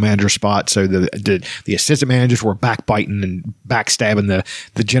the general manager spot. So the assistant managers were backbiting and backstabbing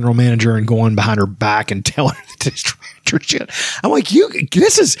the general manager and going behind her back and telling her the district manager shit. I'm like,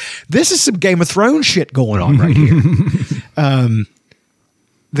 this is some Game of Thrones shit going on right here.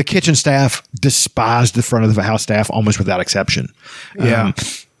 The kitchen staff despised the front of the house staff almost without exception. Yeah.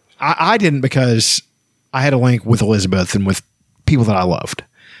 I didn't, because I had a link with Elizabeth and with people that I loved.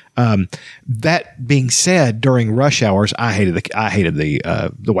 That being said, during rush hours, I hated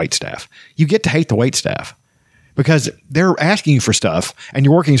the wait staff. You get to hate the wait staff because they're asking you for stuff and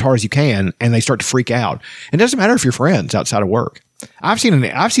you're working as hard as you can, and they start to freak out. It doesn't matter if you're friends outside of work. I've seen a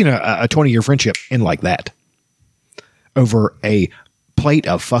 20-year friendship end like that over a plate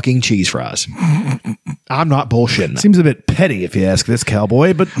of fucking cheese fries. I'm not bullshitting. Seems a bit petty if you ask this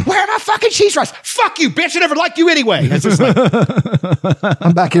cowboy, but Where are my fucking cheese fries? Fuck you, bitch. I never liked you anyway. It's just like,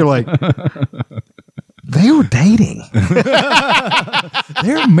 I'm back here like, they were dating.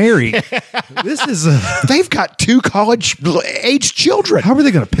 they're married. This is They've got 2 college-age children. how are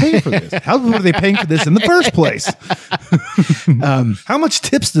they going to pay for this? How were they paying for this in the first place? How much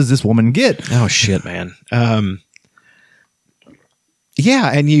tips does this woman get? Oh, shit, man.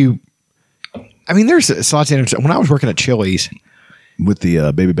 Yeah, and there's lots of, when I was working at Chili's, With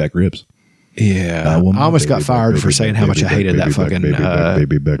the baby back ribs. yeah, I Woman, almost got baby fired back, for baby saying back, how much I baby hated back, that fucking.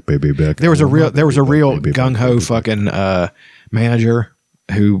 baby back. There was a real baby back, gung ho baby back. fucking manager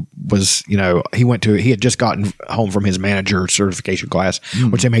who was, you know, he had just gotten home from his manager certification class,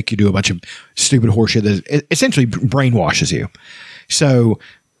 which they make you do a bunch of stupid horseshit that essentially brainwashes you. So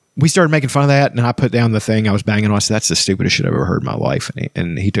we started making fun of that, and I put down the thing I was banging on. I said, that's the stupidest shit I've ever heard in my life.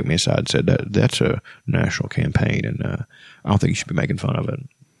 And he took me aside and said, that's a national campaign, and I don't think you should be making fun of it.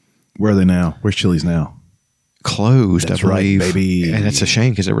 Where are they now? Where's Chili's now? Closed, That's I believe. right, baby. And it's a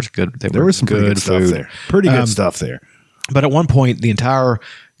shame because there was Some pretty good stuff food there. Pretty good stuff there. But at one point, the entire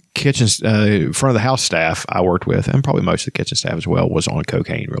kitchen, front of the house staff I worked with, and probably most of the kitchen staff as well, was on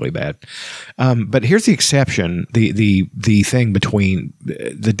cocaine really bad. But here's the exception: the thing between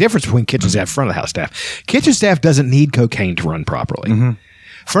the difference between kitchen staff, front of the house staff. Kitchen staff doesn't need cocaine to run properly.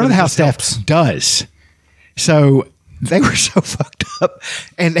 Front of the house staff does. So they were so fucked up,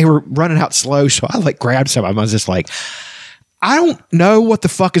 and they were running out slow. So I grabbed some of them. I was just like, I don't know what the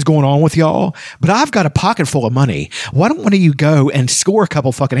fuck is going on with y'all, but I've got a pocket full of money. Why don't one of you go and score a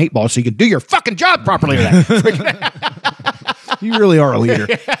couple fucking 8 balls so you can do your fucking job properly with that? You really are a leader.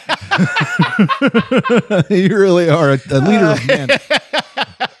 You really are a leader of men.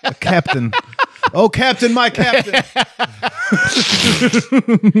 A captain. Oh, captain, my captain.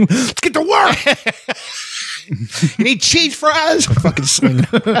 Let's get to work. You need cheese fries? Fucking sling.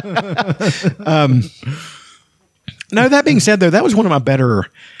 No, that being said, though, that was one of my better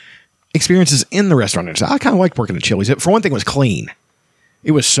experiences in the restaurant industry. I kind of liked working at Chili's. For one thing, it was clean.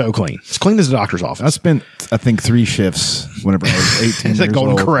 It was so clean. It's clean as a doctor's office. I spent, I think, 3 shifts whenever I was 18 It's at years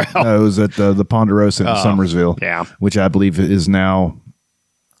Golden old. Corral. No, it was at the Ponderosa in Summersville. yeah. Which I believe is now,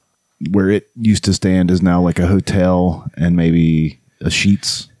 where it used to stand, is now like a hotel and maybe a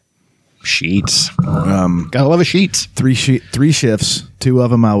Sheets. Sheets. Gotta love a Sheets. 3 shifts. 2 of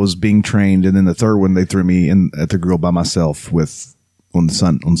them I was being trained, and then the third one they threw me in at the grill by myself on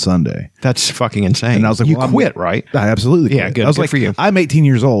Sunday. That's fucking insane. And I was like, you well, quit, right? I absolutely Yeah, quit. good. I was Good like, for you. I'm 18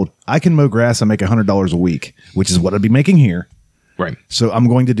 years old. I can mow grass and make $100 a week, which is what I'd be making here. Right. So I'm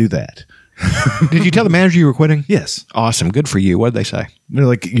going to do that. Did you tell the manager you were quitting? Yes. Awesome. Good for you. What did they say? They're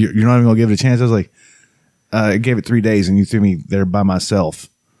like, you're not even going to give it a chance. I was like, I gave it 3 days, and you threw me there by myself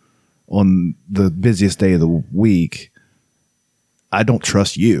on the busiest day of the week. I don't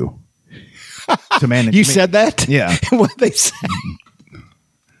trust you to manage You me. said that? Yeah. What they say?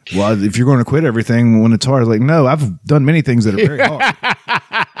 Well, if you're going to quit everything when it's hard, like, no, I've done many things that are very hard.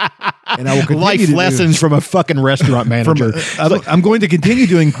 And I will continue Life to do- lessons from a fucking restaurant manager. I'm going to continue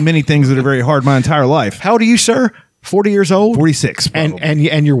doing many things that are very hard my entire life. How old are you, sir? 40 years old? 46. probably.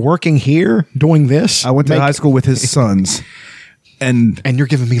 And you're working here doing this? I went to high school with his sons. And And you're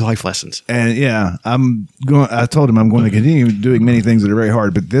giving me life lessons. yeah, I told him I'm going to continue doing many things that are very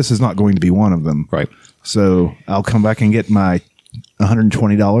hard, but this is not going to be one of them. Right. So I'll come back and get my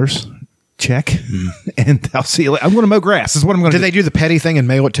 $120 check, and I'll see you later. I'm going to mow grass. Is what I'm going to Did do. they do the petty thing and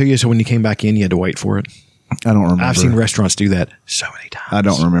mail it to you so when you came back in, you had to wait for it? I don't remember. I've seen restaurants do that so many times. I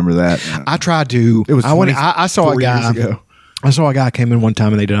don't remember that. I tried to. It was I saw a 24 guy. years ago. I saw a guy came in one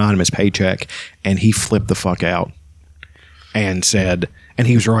time and they denied him his paycheck, and he flipped the fuck out and said, and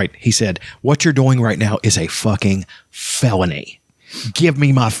he was right. He said, "What you're doing right now is a fucking felony. Give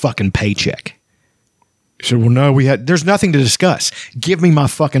me my fucking paycheck." I said, "Well, no, there's nothing to discuss. Give me my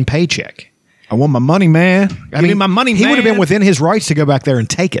fucking paycheck." I want my money, man. Give me my money, He man. would have been within his rights to go back there and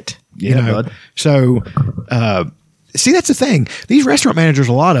take it. Yeah, bud. So, see, that's the thing. These restaurant managers,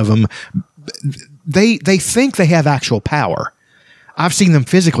 a lot of them, they think they have actual power. I've seen them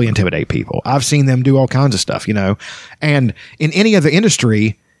physically intimidate people. I've seen them do all kinds of stuff, And in any other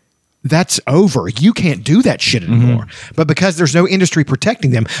industry, that's over. You can't do that shit anymore. But because there's no industry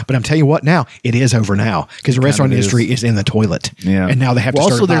protecting them, but I'm telling you what, now it is over now because the restaurant industry is in the toilet. Yeah. And now they have to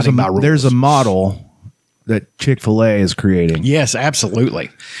start also, abiding by rules. there's a model that Chick-fil-A is creating. Yes,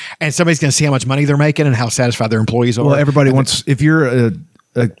 absolutely. And somebody's going to see how much money they're making and how satisfied their employees are. Well, everybody wants. If you're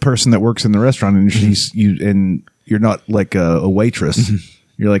a person that works in the restaurant industry, and you're not like a waitress,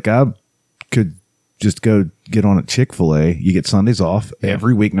 you're like, I could just go get on at Chick-fil-A. You get Sundays off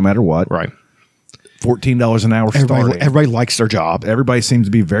every week, no matter what. Right. $14 an hour starting. Everybody likes their job. Everybody seems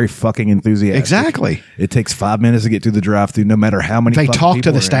to be very fucking enthusiastic. Exactly. It takes 5 minutes to get through the drive-through, no matter how many. They fucking talk to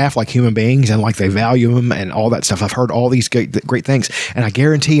people the are staff like human beings and like they value them and all that stuff. I've heard all these great things. And I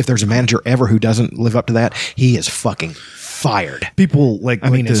guarantee if there's a manager ever who doesn't live up to that, he is fucking fired. People like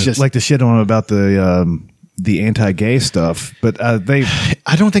it's just like to shit on about the anti-gay stuff, but they.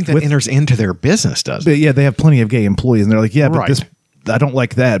 I don't think that enters into their business, does it? But yeah, they have plenty of gay employees, and they're like, yeah, but Right. this. I don't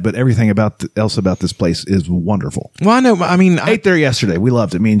like that, but everything else about this place is wonderful. Well, I know. I mean, Ate there yesterday. We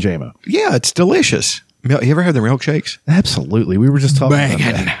loved it. Me and JMO. yeah, it's delicious. You ever had their milkshakes? Absolutely. We were just talking about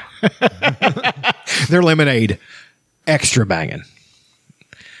that. Banging. Their lemonade, extra banging.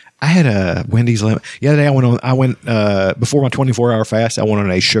 I had a Wendy's lemon. The other day I went before my 24-hour fast. I went on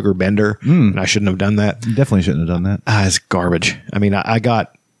a sugar bender, and I shouldn't have done that. You definitely shouldn't have done that. It's garbage. I mean, I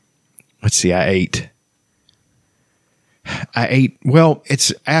got. Let's see. I ate. Well,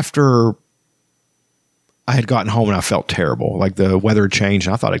 it's after I had gotten home and I felt terrible. Like the weather had changed,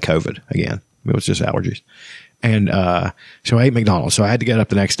 and I thought I had COVID again. It was just allergies, and so I ate McDonald's. So I had to get up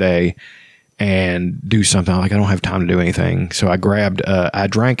the next day and do something. Like I don't have time to do anything. So I grabbed. I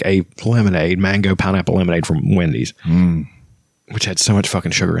drank a lemonade, mango pineapple lemonade from Wendy's. Which had so much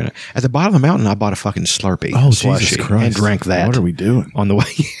fucking sugar in it. At the bottom of the mountain, I bought a fucking Slurpee. Oh, slushie, Jesus Christ. and drank that. What are we doing? On the way?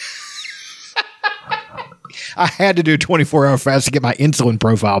 I had to do a 24-hour fast to get my insulin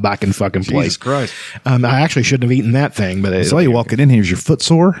profile back in fucking place. Jesus Christ. I actually shouldn't have eaten that thing. But I saw you walking in here. Is your foot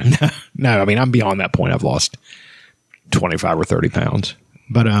sore? No, I mean, I'm beyond that point. I've lost 25 or 30 pounds.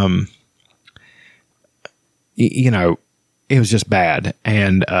 But, it was just bad.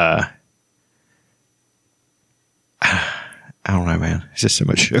 And I don't know, man. It's just so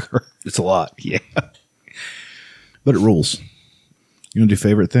much sugar. It's a lot. Yeah. But it rules. You want to do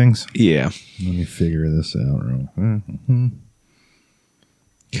favorite things? Yeah. Let me figure this out real quick.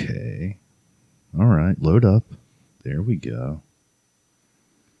 Okay. All right. Load up. There we go.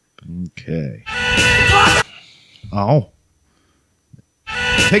 Okay. Oh.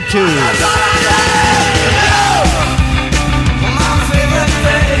 Take two.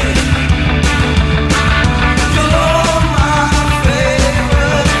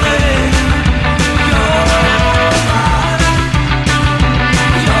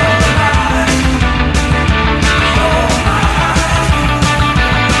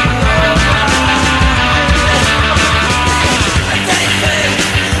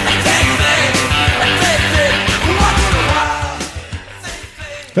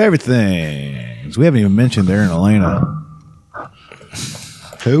 Favorite things. We haven't even mentioned Aaron and Elena.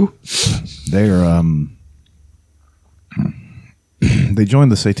 Who? They're they joined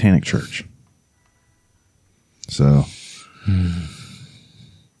the Satanic Church. So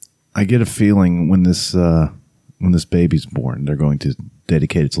I get a feeling when this baby's born, they're going to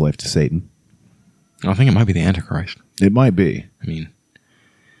dedicate its life to Satan. I think it might be the Antichrist. It might be. I mean,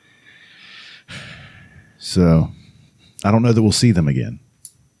 So I don't know that we'll see them again.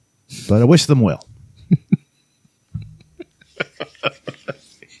 But I wish them well.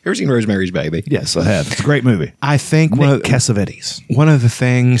 ever seen Rosemary's Baby? Yes, I have. It's a great movie. I think Nick Cassavetes. one of the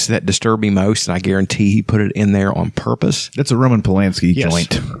things that disturbed me most, and I guarantee he put it in there on purpose. That's a Roman Polanski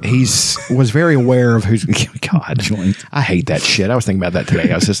joint. He's was very aware of who's God. Joint. I hate that shit. I was thinking about that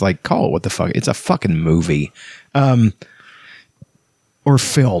today. I was just like, call it what the fuck. It's a fucking movie. Or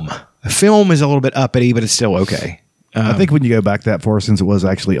film. A film is a little bit uppity, but it's still okay. I think when you go back that far, since it was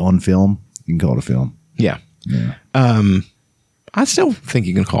actually on film, you can call it a film. Yeah. Yeah. I still think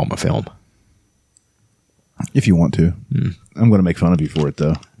you can call him a film. If you want to. I'm going to make fun of you for it,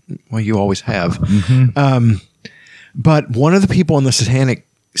 though. Well, you always have. But one of the people in the satanic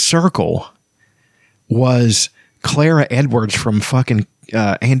circle was Clara Edwards from fucking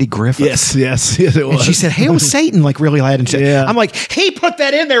Andy Griffith. Yes, it was. And she said, "Hail Satan," like really loud and shit. Yeah. I'm like, he put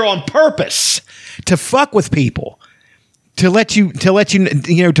that in there on purpose to fuck with people, to let you,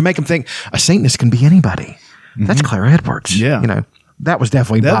 to make them think a Satanist can be anybody. That's Clara Edwards. Yeah. That was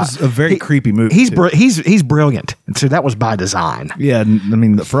definitely That was a very creepy movie, He's too. he's brilliant, and so that was by design. Yeah, I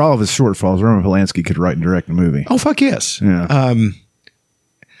mean, for all of his shortfalls, Roman Polanski could write and direct a movie. Oh fuck yes. Yeah.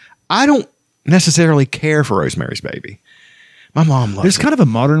 I don't necessarily care for Rosemary's Baby. My mom loves There's it. kind of a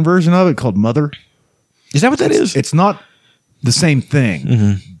modern version of it called Mother. Is that what that is? It's not the same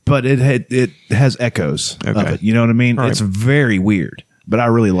thing, but it has echoes of Okay. it. You know what I mean? All right. It's very weird, but I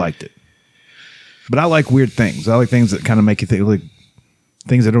really liked it. But I like weird things. I like things that kind of make you think, like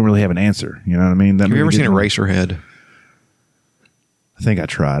things that don't really have an answer. You know what I mean? That Have you ever movie seen didn't- Eraserhead? I think I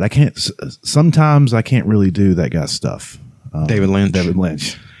tried. I can't. Sometimes I can't really do that guy's stuff. David Lynch. David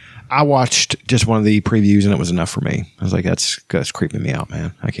Lynch. I watched just one of the previews and it was enough for me. I was like, that's creeping me out,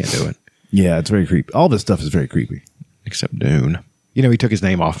 man. I can't do it. Yeah, it's very creepy. All this stuff is very creepy. Except Dune. He took his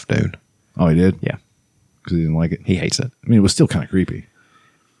name off of Dune. Oh, he did? Yeah. Because he didn't like it. He hates it. I mean, it was still kind of creepy.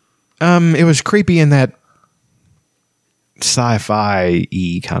 It was creepy in that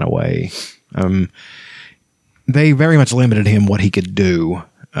sci-fi-y kind of way. They very much limited him what he could do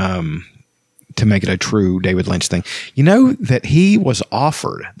to make it a true David Lynch thing. You know that he was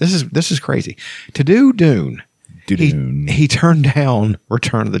offered, this is crazy, to do Dune. Dune. He turned down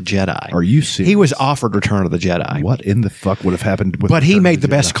Return of the Jedi. Are you serious? He was offered Return of the Jedi. What in the fuck would have happened with But he Return of made the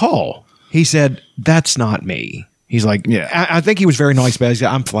Jedi? best call. He said, "That's not me." He's like, Yeah. I think he was very nice, but he said,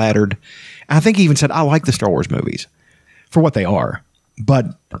 I'm flattered. I think he even said, "I like the Star Wars movies for what they are, but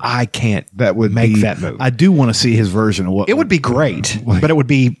I can't That would make be, that movie." I do want to see his version of what It would be great, but it would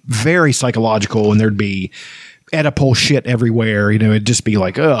be very psychological, and there'd be Oedipal shit everywhere. It'd just be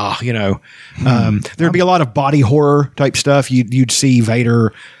like, there'd be a lot of body horror type stuff. You'd see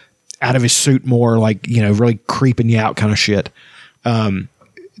Vader out of his suit more, like really creeping you out kind of shit.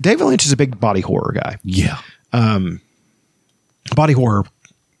 David Lynch is a big body horror guy. Yeah. Body horror.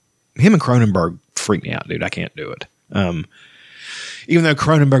 Him and Cronenberg freak me out, dude. I can't do it. Even though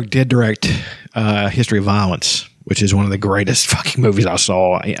Cronenberg did direct History of Violence, which is one of the greatest fucking movies I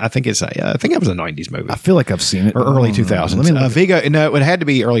saw. I think it was a 90s movie. I feel like I've seen it. Or early Oh, 2000s. Let me look. Viggo, no, it had to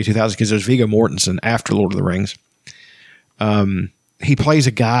be early 2000s because there's Viggo Mortensen after Lord of the Rings. He plays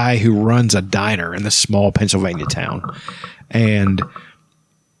a guy who runs a diner in this small Pennsylvania town. And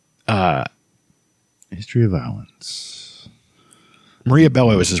History of Violence. Maria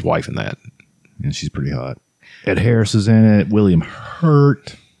Bello is his wife in that. And she's pretty hot. Ed Harris is in it. William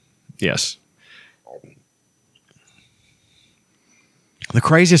Hurt. Yes. The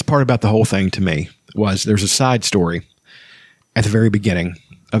craziest part about the whole thing to me was there's a side story at the very beginning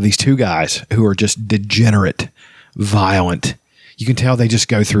of these two guys who are just degenerate, violent. You can tell they just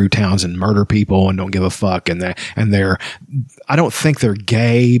go through towns and murder people and don't give a fuck. And they're I don't think they're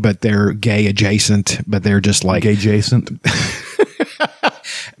gay, but they're gay adjacent, but they're just like Gay adjacent.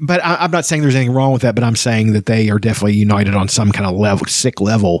 But I'm not saying there's anything wrong with that, but I'm saying that they are definitely united on some kind of sick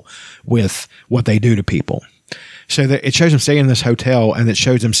level with what they do to people. So it shows them staying in this hotel, and it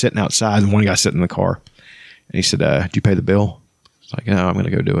shows them sitting outside, and one guy sitting in the car. And he said, "Did you pay the bill?" It's like, "No, I'm going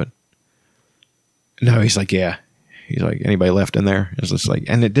to go do it." No, he's like, "Yeah." He's like, "Anybody left in there?" It's just like,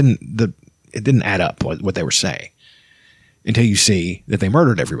 and it didn't add up what they were saying until you see that they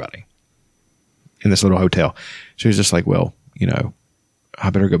murdered everybody in this little hotel. So he's just like, "Well, I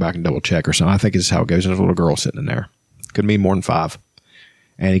better go back and double check or something." I think this is how it goes. There's a little girl sitting in there. Could be more than 5.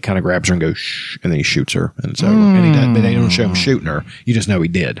 And he kind of grabs her and goes, "Shh," and then he shoots her. And so, and he does, but they don't show him shooting her. You just know he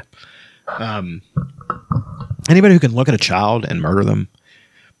did. Anybody who can look at a child and murder them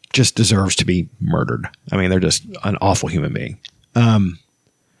just deserves to be murdered. I mean, they're just an awful human being. And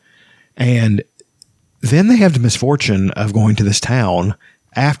then they have the misfortune of going to this town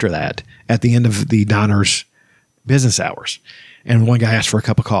after that at the end of the diner's business hours. And one guy asks for a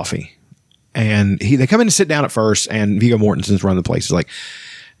cup of coffee. And they come in to sit down at first, and Viggo Mortensen's running the place. He's like,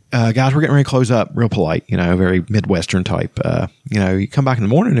 "Guys, we're getting ready to close up." Real polite, very Midwestern type. You come back in the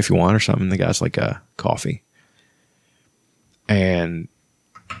morning if you want or something. The guy's like, "Coffee." And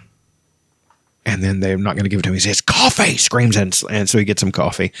then they're not going to give it to him. He says, "Coffee!" Screams, and so he gets some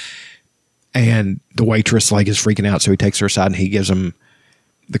coffee. And the waitress is freaking out, so he takes her aside and he gives him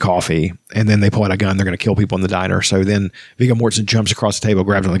the coffee, and then they pull out a gun. They're going to kill people in the diner. So then Viggo Mortensen jumps across the table,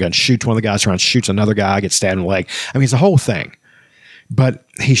 grabs another gun, shoots one of the guys around, shoots another guy, gets stabbed in the leg. I mean, it's a whole thing. But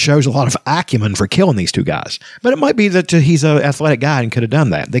he shows a lot of acumen for killing these two guys. But it might be that he's an athletic guy and could have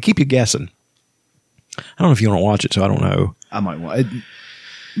done that. They keep you guessing. I don't know if you want to watch it, so I don't know. I might want it.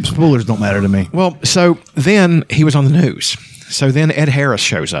 Spoilers don't matter to me. Well, so then he was on the news. So then Ed Harris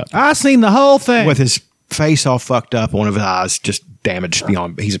shows up I seen the whole thing. with his face all fucked up, one of his eyes just damaged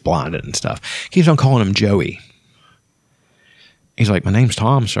beyond, he's blinded and stuff. Keeps on calling him Joey. He's like, my name's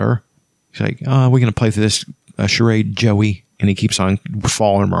Tom, sir. He's like, we're going to play through this charade, Joey. And he keeps on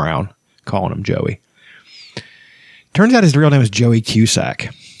following him around, calling him Joey. Turns out his real name is Joey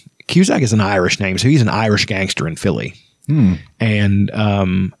Cusack. Cusack is an Irish name, so he's an Irish gangster in Philly. And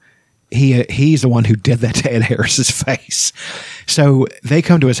he's the one who did that to Ed Harris's face. So they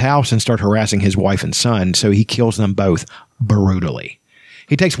come to his house and start harassing his wife and son, so he kills them both brutally.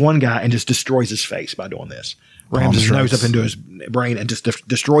 He takes one guy and just destroys his face by doing this. Rams his nose up into his brain and just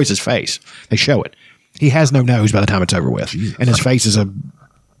destroys his face. They show it. He has no nose by the time it's over with. Jesus. And his face is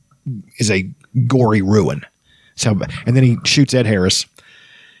a gory ruin. So, and then he shoots Ed Harris.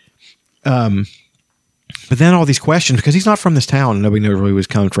 But then all these questions, because he's not from this town, and nobody knows where he was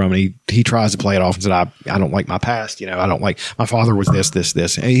coming from, and he tries to play it off and said, I don't like my past, I don't like, my father was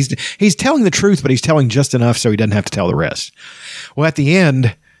this. And he's telling the truth, but he's telling just enough so he doesn't have to tell the rest. Well, at the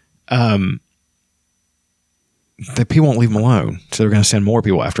end, the people won't leave him alone, so they're going to send more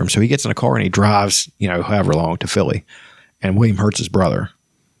people after him. So he gets in a car and he drives, however long to Philly, and William hurts his brother,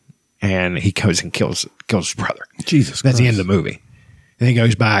 and he goes and kills his brother. Jesus, that's the end of the movie. And he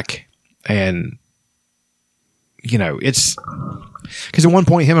goes back, and it's because at one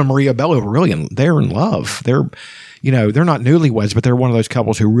point him and Maria Bello were they're in love. They're they're not newlyweds, but they're one of those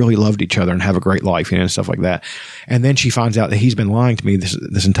couples who really loved each other and have a great life, and stuff like that. And then she finds out that he's been lying to me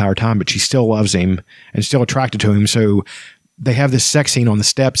this entire time, but she still loves him and still attracted to him. So they have this sex scene on the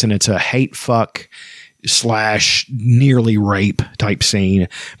steps, and it's a hate fuck / nearly rape type scene,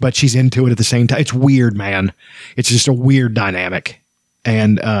 but she's into it at the same time. It's weird, man. It's just a weird dynamic.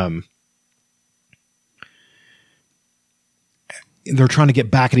 And, they're trying to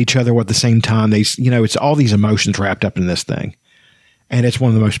get back at each other at the same time. It's all these emotions wrapped up in this thing. And it's one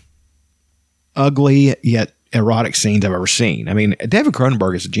of the most ugly yet erotic scenes I've ever seen. I mean, David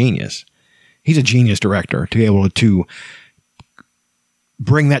Cronenberg is a genius. He's a genius director to be able to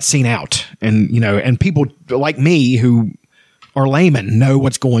bring that scene out. And, and people like me who are laymen know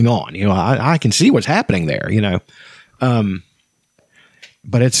what's going on. I can see what's happening there,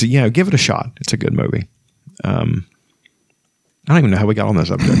 but it's, give it a shot. It's a good movie. I don't even know how we got on this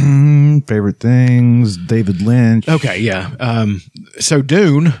subject. Favorite things, David Lynch. Okay, yeah. So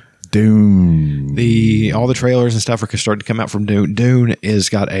Dune, all the trailers and stuff are starting to come out from Dune. Dune has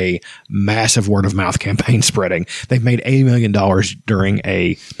got a massive word of mouth campaign spreading. They've made $80 million during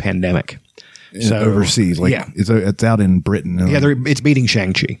a pandemic. So overseas, it's out in Britain. Yeah, it's beating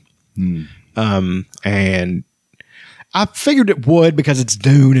Shang-Chi. And I figured it would because it's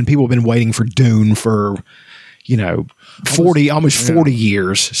Dune, and people have been waiting for Dune for almost 40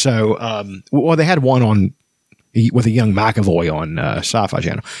 years. So, they had one with a young McAvoy on Sci-Fi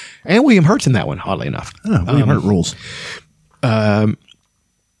Channel, and William Hurt's in that one, oddly enough. Oh, William Hurt rules.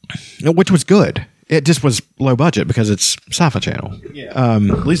 Which was good. It just was low budget because it's Sci-Fi Channel. Yeah.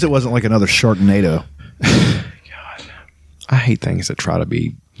 At least it wasn't like another Sharknado. God, I hate things that try to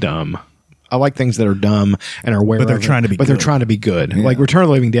be dumb. I like things that are dumb and are aware, but they're trying to be. But they're trying to be good. Yeah. Like Return of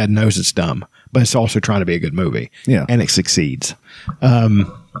the Living Dead knows it's dumb, but it's also trying to be a good movie. Yeah, and it succeeds.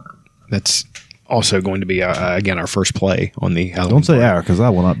 That's also going to be again our first play on the Halloween. Don't say our, because I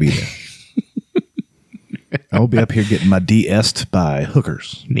will not be there. I will be up here getting my de-essed by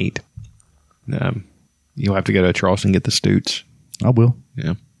hookers. Neat. You'll have to go to Charleston and get the Stoots. I will.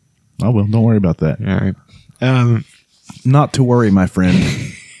 Yeah, I will. Don't worry about that. All right. Not to worry, my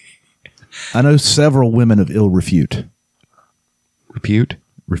friend. I know several women of ill repute. Repute?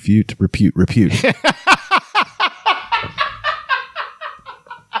 Repute.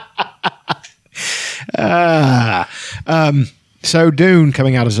 So Dune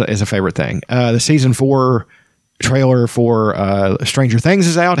coming out is a favorite thing. The season 4 trailer for Stranger Things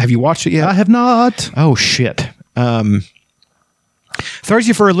is out. Have you watched it yet? I have not. Oh, shit. Throws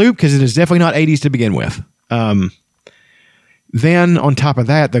you for a loop because it is definitely not 80s to begin with. Then on top of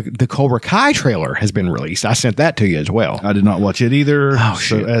that, the Cobra Kai trailer has been released. I sent that to you as well. I did not watch it either. Oh,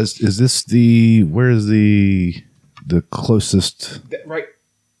 shit. So is this where is the closest? Right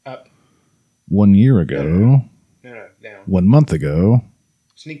up. 1 year ago. No, down. 1 month ago.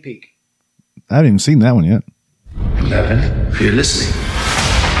 Sneak peek. I haven't even seen that one yet. 11, you're listening.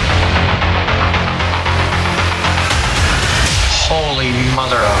 Holy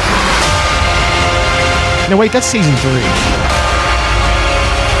mother of... No, wait, that's season 3.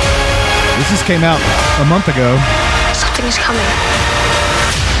 This just came out a month ago. Something is coming.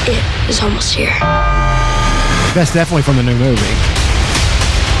 It is almost here. That's definitely from the new movie.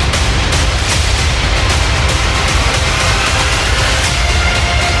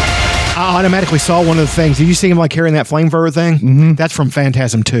 I automatically saw one of the things. Did you see him like carrying that flamethrower thing? Mm-hmm. That's from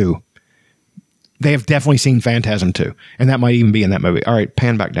Phantasm 2. They have definitely seen Phantasm 2, and that might even be in that movie. All right,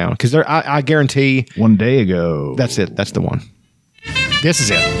 pan back down because I guarantee. One day ago. That's it. That's the one. This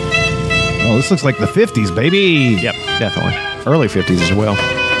is it. Oh, this looks like the 50s, baby. Yep, definitely. Early 50s as well.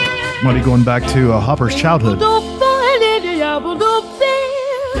 Might be going back to Hopper's childhood.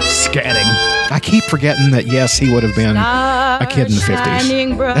 Scatting. I keep forgetting that, yes, he would have been a kid in the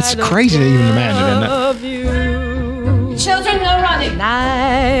 50s. That's crazy to even imagine, isn't it? Children, no running.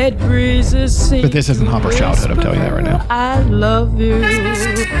 Night breezes sing. But this isn't Hopper's childhood, I'm telling you that right now. I love you.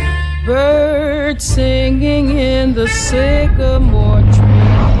 Birds singing in the sycamore tree.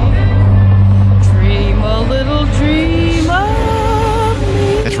 Dream a little dream of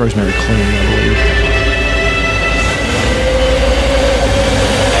me. That's Rosemary Clooney, I believe.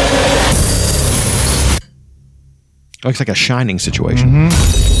 Looks like a Shining situation.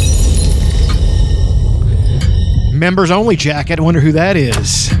 Members only jacket. I wonder who that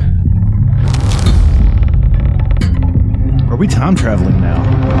is. Are we time traveling now?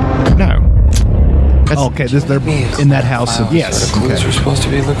 No. That's, Okay, they're in that house. Yes. Clues we're supposed to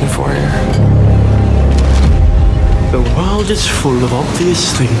be looking for here. The world is full of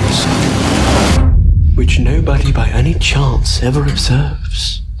obvious things which nobody by any chance ever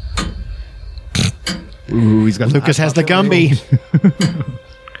observes. Ooh, he's got Lucas has the Gumby.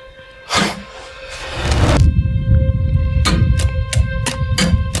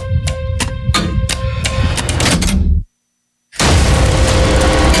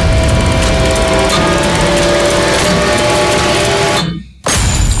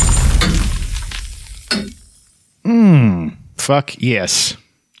 Fuck yes.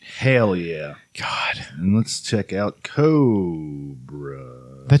 Hell yeah. God. And let's check out Cobra.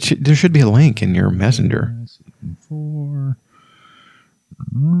 There should be a link in your messenger. 4.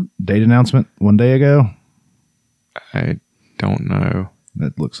 Date announcement 1 day ago. I don't know.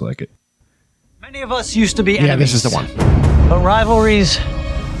 That looks like it. Many of us used to be Yeah, enemies. this is the one. But rivalries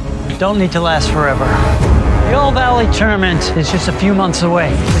don't need to last forever. The All Valley tournament is just a few months away.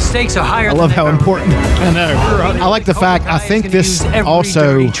 The stakes are higher. I love how important. I know. I like the fact. I think this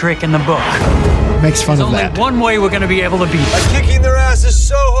also trick in the book. makes fun There's of only that. one way we're going to be able to beat them. By kicking their asses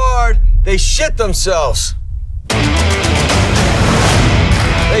so hard, they shit themselves.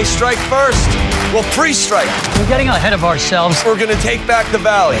 They strike first. We'll pre-strike. We're getting ahead of ourselves. We're gonna take back the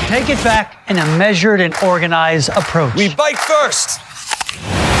valley. Take it back in a measured and organized approach. We bite first.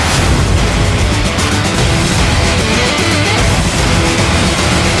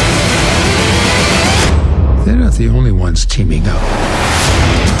 They're not the only ones teaming up.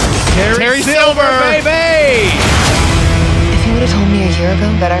 Terry Silver, baby! If you would have told me a year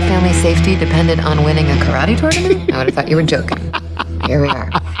ago that our family's safety depended on winning a karate tournament, I would have thought you were joking. Here we are,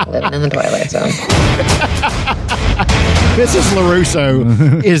 living in the Twilight Zone. Mrs.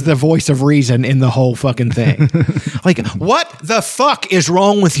 LaRusso is the voice of reason in the whole fucking thing. Like, what the fuck is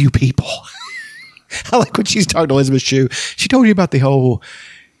wrong with you people? I like when she's talking to Elizabeth Shue. She told you about the whole,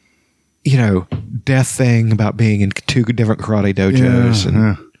 death thing about being in 2 different karate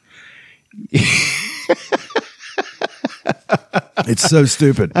dojos. It's so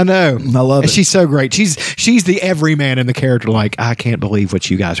stupid. I know. I love and it. She's so great. She's the everyman in the character. Like, I can't believe what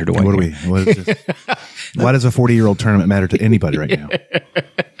you guys are doing. What are here. we? What is this? Why does a 40-year-old tournament matter to anybody right now?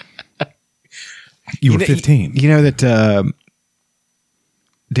 You were 15. You know that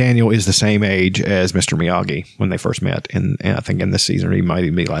Daniel is the same age as Mr. Miyagi when they first met, and I think in this season, or he might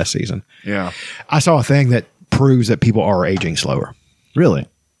even be last season. Yeah. I saw a thing that proves that people are aging slower. Really?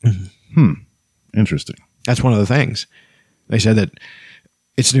 Interesting. That's one of the things. They said that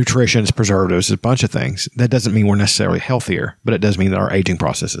it's nutrition, it's preservatives, it's a bunch of things. That doesn't mean we're necessarily healthier, but it does mean that our aging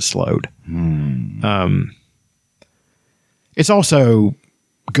process is slowed. It's also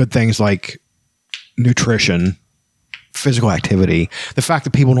good things like nutrition, physical activity, the fact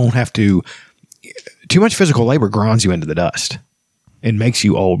that people don't have to. Too much physical labor grinds you into the dust and makes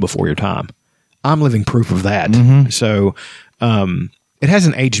you old before your time. I'm living proof of that. So it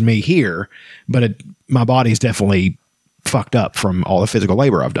hasn't aged me here, but my body's definitely fucked up from all the physical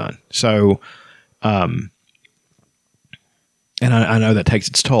labor I've done. So, and I know that takes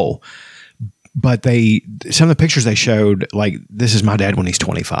its toll. But some of the pictures they showed, like, this is my dad when he's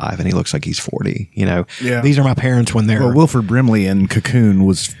 25 and he looks like he's 40, Yeah. These are my parents when they're. Well, Wilford Brimley in Cocoon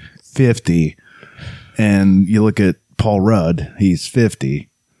was 50. And you look at Paul Rudd, he's 50.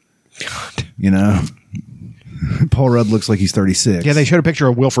 You know, Paul Rudd looks like he's 36. Yeah, they showed a picture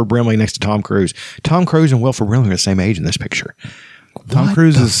of Wilford Brimley next to Tom Cruise. Tom Cruise and Wilford Brimley are the same age in this picture. Tom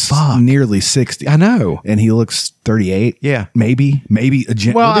Cruise is nearly 60. I know. And he looks 38. Yeah. Maybe.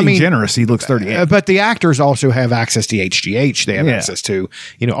 Generous. He looks 38. But the actors also have access to HGH. They have access to,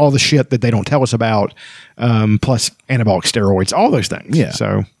 all the shit that they don't tell us about, plus anabolic steroids, all those things. Yeah.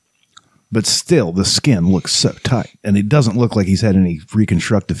 So, but still, the skin looks so tight. And it doesn't look like he's had any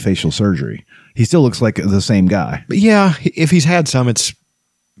reconstructive facial surgery. He still looks like the same guy. But yeah, if he's had some, it's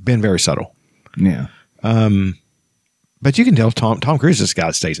been very subtle. Yeah. But you can tell Tom Cruise is this guy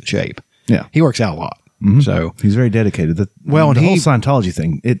that stays in shape. Yeah. He works out a lot. Mm-hmm. So he's very dedicated. The whole Scientology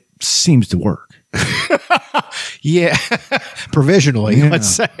thing, it seems to work. Yeah. Provisionally, let's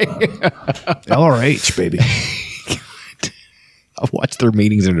say. LRH, baby. I watch their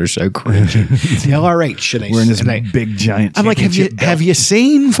meetings and they're so cringy. The LRH. We're in this big giant. I'm like, have you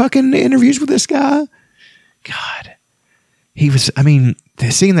seen fucking interviews with this guy? God. He was,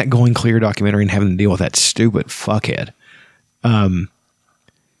 seeing that Going Clear documentary and having to deal with that stupid fuckhead. And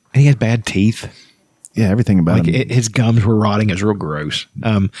he had bad teeth. Yeah, everything about him. His gums were rotting. It was real gross.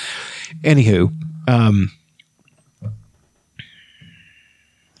 Anywho,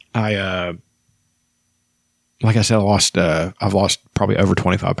 like I said, I've lost probably over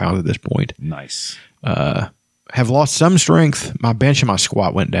 25 pounds at this point. Nice. Have lost some strength. My bench and my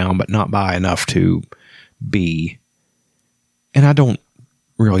squat went down, but not by enough to be. And I don't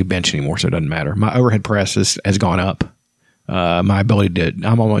really bench anymore, so it doesn't matter. My overhead press has gone up. My ability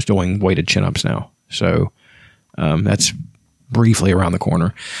I'm almost doing weighted chin-ups now. So that's briefly around the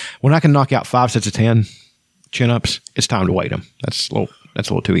corner. When I can knock out 5 sets of 10 chin-ups, it's time to weight them. That's a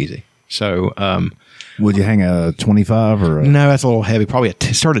little too easy. So would you hang a 25 or no, that's a little heavy. Probably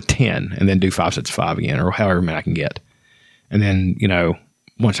start at 10 and then do 5 sets of 5 again, or however many I can get. And then,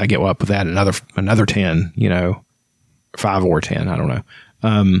 once I get up with that, another 10, 5 or 10, I don't know.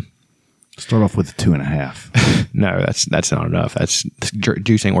 Start off with 2.5. No, that's not enough. That's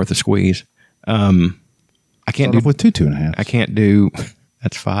juice ain't worth the squeeze. I can't Start off with 2.5. I can't do.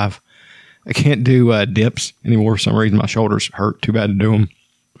 That's 5. I can't do dips anymore for some reason. My shoulders hurt too bad to do them.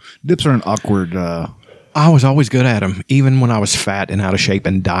 Dips are an awkward. I was always good at them, even when I was fat and out of shape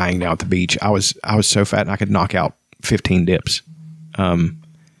and dying down at the beach. I was so fat and I could knock out 15 dips.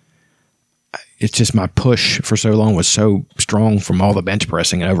 It's just my push for so long was so strong from all the bench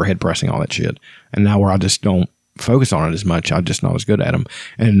pressing and overhead pressing, all that shit. And now where I just don't focus on it as much, I'm just not as good at them.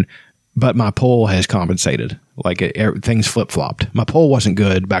 But my pull has compensated. Things flip flopped. My pull wasn't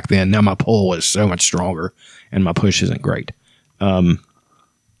good back then. Now my pull is so much stronger, and my push isn't great. My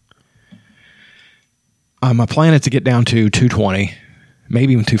plan is to get down to 220,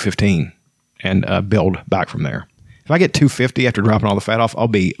 maybe even 215, and build back from there. If I get 250 after dropping all the fat off, I'll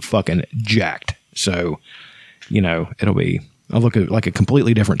be fucking jacked. So, I'll look at like a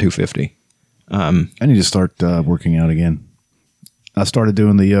completely different 250. I need to start working out again. I started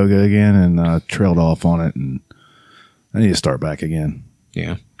doing the yoga again and trailed off on it, and I need to start back again.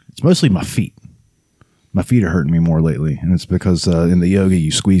 Yeah. It's mostly my feet. My feet are hurting me more lately, and it's because in the yoga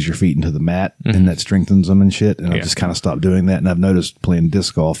you squeeze your feet into the mat, and that strengthens them and shit, and I just kind of stopped doing that, and I've noticed playing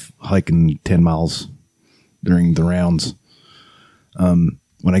disc golf, hiking 10 miles during the rounds.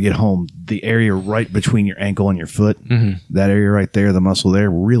 When I get home, the area right between your ankle and your foot, that area right there, the muscle there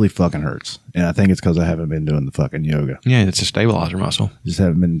really fucking hurts. And I think it's because I haven't been doing the fucking yoga. Yeah, it's a stabilizer muscle. Just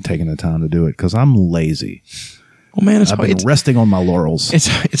haven't been taking the time to do it because I'm lazy. Well, man, I've been resting on my laurels.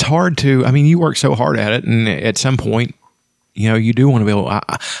 It's hard to, you work so hard at it, and at some point, you do want to be able, I'm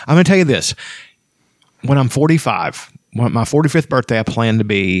going to tell you this. When I'm 45, my 45th birthday, I plan to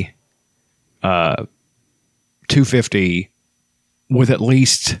be 250 with at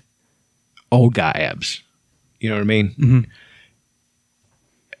least old guy abs. You know what I mean? Mm-hmm.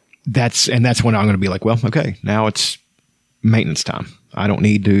 That's when I'm going to be like, well, okay, now it's maintenance time. I don't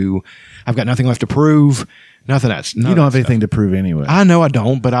need to, I've got nothing left to prove. Nothing else. You don't have anything to prove anyway. I know I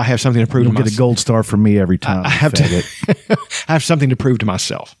don't, but I have something to prove to myself. You get a gold star from me every time. I have I have something to prove to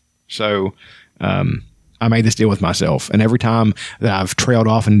myself. So, I made this deal with myself, and every time that I've trailed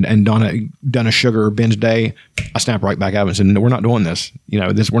off and done a sugar binge day, I snap right back out and said, "No, we're not doing this.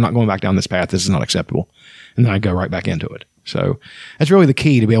 We're not going back down this path. This is not acceptable." And then I go right back into it. So that's really the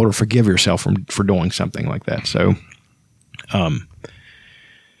key to be able to forgive yourself for doing something like that. So,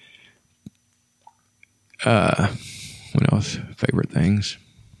 what else? Favorite things.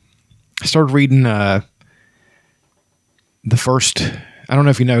 I started reading the first. I don't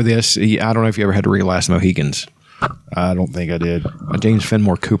know if you know this. I don't know if you ever had to read Last Mohicans. I don't think I did. James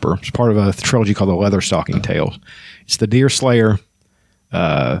Fenimore Cooper. It's part of a trilogy called the Leatherstocking Tales. It's the Deer Slayer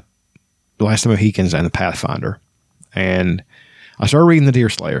The Last of the Mohicans and the Pathfinder. And I started reading The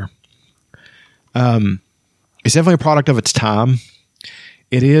Deerslayer. It's definitely a product of its time.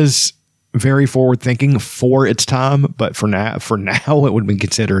 It is very forward thinking for its time, but for now it would be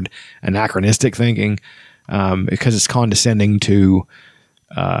considered anachronistic thinking, because it's condescending to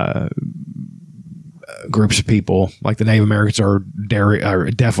groups of people. Like the Native Americans are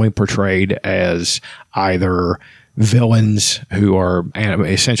definitely portrayed as either villains who are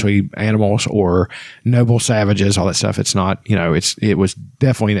essentially animals or noble savages, all that stuff. It's not, Michael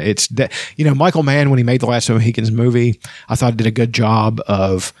Mann, when he made the Last of the Mohicans movie, I thought he did a good job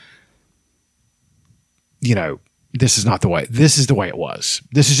of, this is not the way, this is the way it was.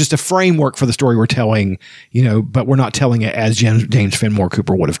 This is just a framework for the story we're telling, but we're not telling it as James Fenimore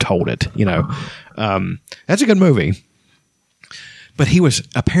Cooper would have told it, That's a good movie. But he was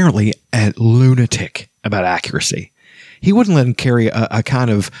apparently a lunatic about accuracy. He wouldn't let him carry a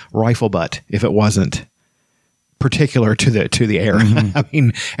kind of rifle butt if it wasn't particular to the air. Mm-hmm. I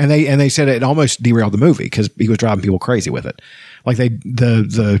mean, and they said it almost derailed the movie because he was driving people crazy with it. Like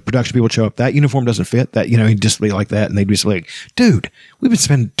the production people would show up, that uniform doesn't fit, that, he'd just be like that, and they'd be just like, dude, we've been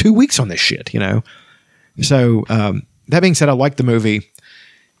spending 2 weeks on this shit, So that being said, I like the movie.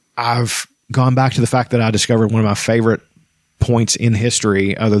 I've gone back to the fact that I discovered one of my favorite points in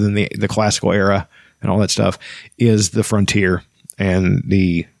history, other than the classical era and all that stuff, is the frontier and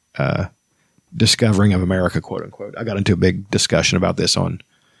the discovering of America, quote unquote. I got into a big discussion about this on.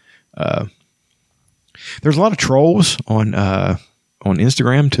 There's a lot of trolls on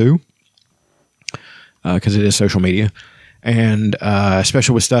Instagram too, because it is social media, and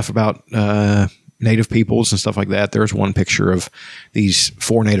especially with stuff about Native peoples and stuff like that. There's one picture of these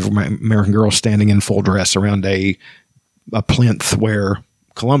 4 Native American girls standing in full dress around a plinth where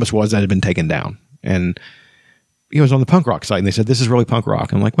Columbus was that had been taken down, and he was on the punk rock site, and they said, this is really punk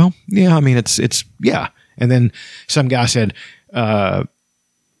rock. I'm like, well, yeah, I mean, it's yeah. And then some guy said,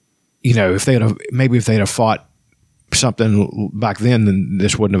 if they'd have fought something back then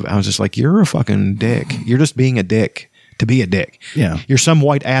this wouldn't have. I was just like, you're a fucking dick. You're just being a dick to be a dick. Yeah. You're some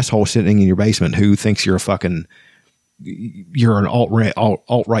white asshole sitting in your basement who thinks you're an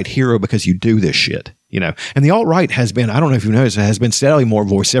alt-right hero because you do this shit, And the alt-right has been, I don't know if you've noticed, it has been steadily more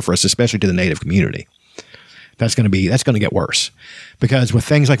vociferous, especially to the Native community. That's going to get worse, because with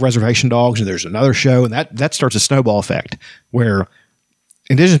things like Reservation Dogs, and there's another show, and that starts a snowball effect where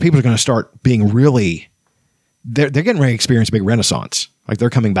indigenous people are going to start being really, they're getting ready to experience a big renaissance. Like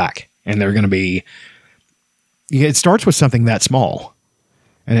they're coming back, and they're going to be, it starts with something that small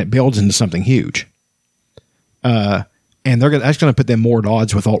and it builds into something huge. And that's going to put them more at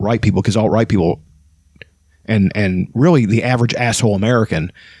odds with alt-right people, because alt-right people and really the average asshole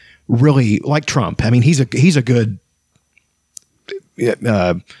American really like Trump. I mean, he's a good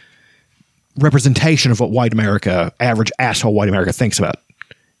representation of what average asshole white America thinks about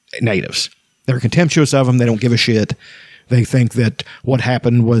natives. They're contemptuous of them. They don't give a shit. They think that what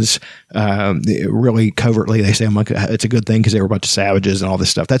happened was really covertly. They say, it's a good thing because they were a bunch of savages and all this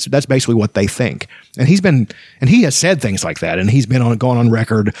stuff. That's basically what they think. And he has said things like that. And he's gone on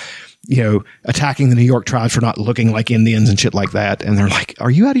record, attacking the New York tribes for not looking like Indians and shit like that. And they're like,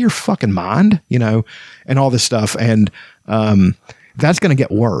 are you out of your fucking mind? And all this stuff. And that's going to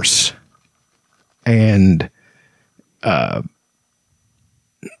get worse. And I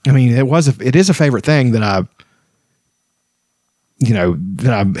mean, it is a favorite thing that I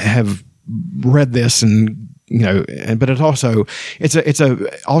have read this, and but it's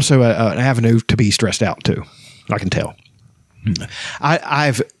also an avenue to be stressed out too. I can tell.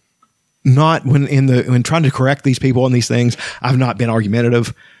 I've not when trying to correct these people on these things, I've not been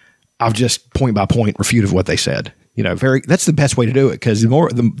argumentative. I've just point by point refuted what they said. That's the best way to do it, because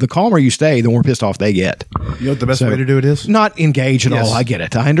the calmer you stay, the more pissed off they get. You know what the best way to do it is? Not engage at all. I get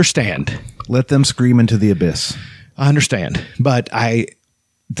it. I understand. Let them scream into the abyss. I understand. But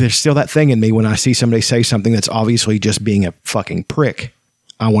there's still that thing in me when I see somebody say something that's obviously just being a fucking prick.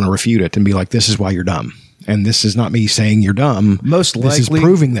 I want to refute it and be like, this is why you're dumb. And this is not me saying you're dumb. Most likely, this is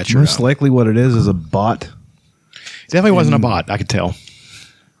proving that you're most dumb. likely what it is a bot. It definitely wasn't a bot. I could tell.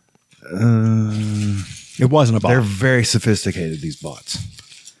 It wasn't a bot. They're very sophisticated, these bots.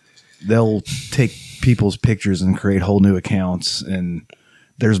 They'll take people's pictures and create whole new accounts. And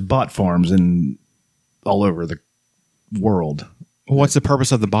there's bot farms all over the world. What's the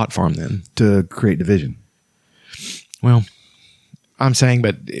purpose of the bot farm then? To create division. Well, I'm saying,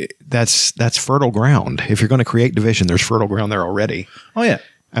 but that's fertile ground. If you're going to create division, there's fertile ground there already. Oh yeah.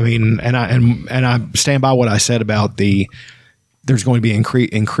 I mean, and I stand by what I said about there's going to be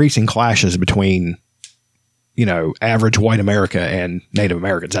increasing clashes between, average white America and Native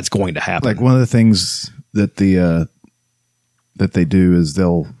Americans. That's going to happen. Like one of the things that that they do is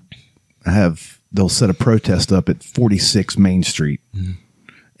they'll set a protest up at 46 Main Street,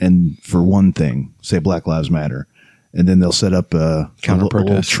 and for one thing, say Black Lives Matter, and then they'll set up a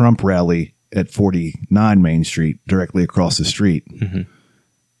little Trump rally at 49 Main Street directly across the street,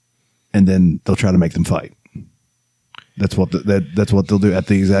 and then they'll try to make them fight. That's what that's what they'll do at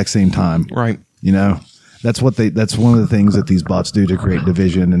the exact same time, right? That's one of the things that these bots do to create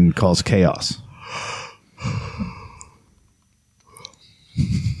division and cause chaos.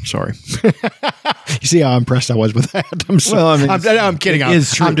 Sorry. You see how impressed I was with that? I'm kidding.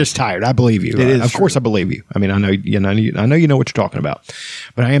 I'm just tired. I believe you. Of course I believe you. I mean, I know you know what you're talking about.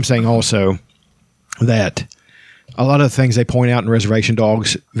 But I am saying also that a lot of the things they point out in Reservation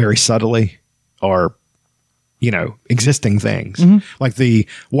Dogs very subtly are existing things, like the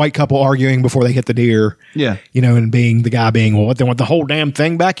white couple arguing before they hit the deer. Yeah. And being the guy being, well, what, they want the whole damn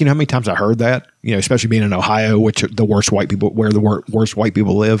thing back. How many times I heard that, especially being in Ohio, where the worst white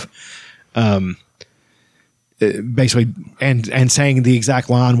people live. Basically, and saying the exact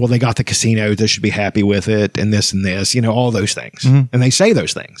line, well, they got the casinos, they should be happy with it, and this, all those things. And they say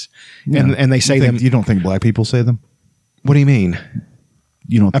those things. Yeah. And they say them. You don't think black people say them? What do you mean?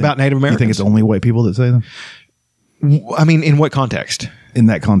 You don't about Native Americans? You think it's only white people that say them? I mean, in what context? In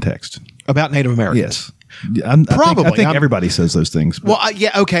that context. About Native Americans? Yes. I think everybody says those things. Well,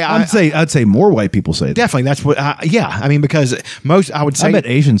 yeah, okay. I'd say more white people say that. Definitely. That's what, I mean, because I would say. I bet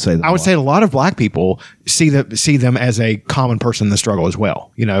Asians say that. I would say a lot of black people see them as a common person in the struggle as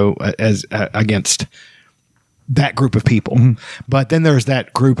well, as against that group of people. But then there's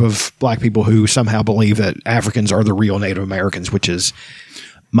that group of black people who somehow believe that Africans are the real Native Americans, which is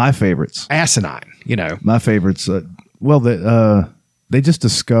my favorites. Asinine, My favorites. They just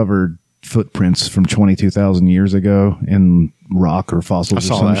discovered footprints from 22,000 years ago in rock or fossils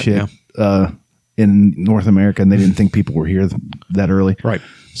or some shit in North America, and they didn't think people were here that early. Right.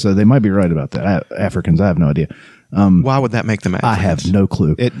 So they might be right about that. Africans, I have no idea. Why would that make them Africans? I have no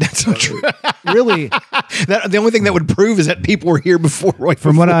clue. That's not true. Really? The only thing that would prove is that people were here before.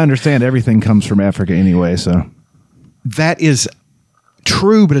 From what I understand, everything comes from Africa anyway, so. That is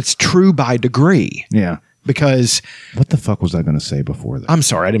true, but it's true by degree. Yeah. Because what the fuck was I going to say before that? I'm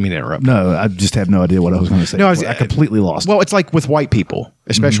sorry, I didn't mean to interrupt. No, I just have no idea what I was going to say. No, I completely lost. Well, it's like with white people,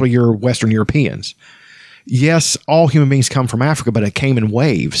 especially your Western Europeans. Yes, all human beings come from Africa, but it came in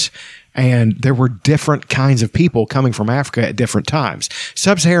waves, and there were different kinds of people coming from Africa at different times.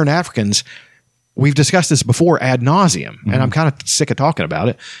 Sub-Saharan Africans, we've discussed this before ad nauseum, and I'm kind of sick of talking about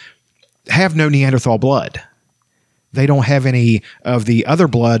it, have no Neanderthal blood. They don't have any of the other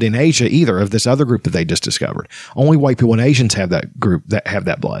blood in Asia either, of this other group that they just discovered. Only white people and Asians have that group that have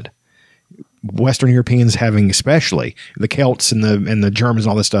that blood. Western Europeans having, especially the Celts and the Germans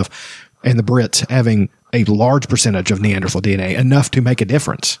and all this stuff, and the Brits having a large percentage of Neanderthal DNA, enough to make a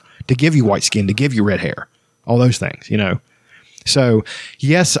difference, to give you white skin, to give you red hair, all those things, So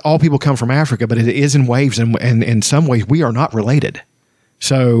yes, all people come from Africa, but it is in waves, and in some ways we are not related.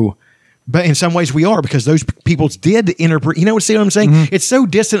 So. But in some ways we are, because those peoples did interbreed. See what I'm saying? It's so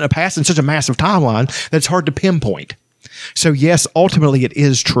distant a past in such a massive timeline that it's hard to pinpoint. So yes, ultimately it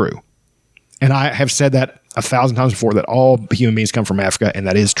is true. And I have said that 1,000 times before, that all human beings come from Africa, and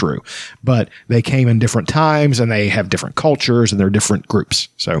that is true. But they came in different times, and they have different cultures, and they're different groups.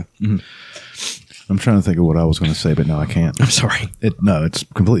 So I'm trying to think of what I was going to say, but no, I can't. I'm sorry. It's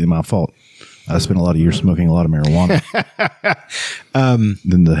completely my fault. I spent a lot of years smoking a lot of marijuana.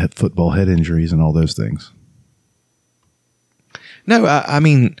 Then the football head injuries and all those things. No, I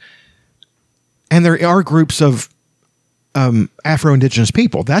mean, and there are groups of Afro-Indigenous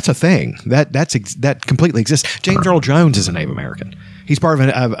people. That's a thing. That completely exists. James Earl Jones is a Native American. He's part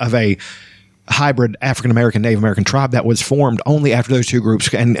of a hybrid African-American Native American tribe that was formed only after those two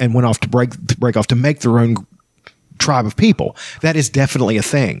groups and went off to break off to make their own tribe of people. That is definitely a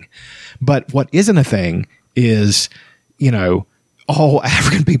thing. But what isn't a thing is, all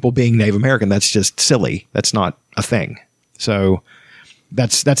African people being Native American. That's just silly. That's not a thing. So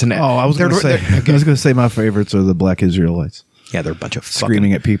that's an. Oh, I was going to say my favorites are the Black Israelites. Yeah, they're a bunch of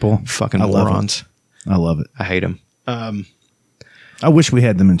screaming at people. Fucking morons. I love it. I hate them. I wish we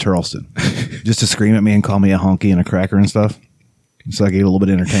had them in Charleston, just to scream at me and call me a honky and a cracker and stuff. So I get a little bit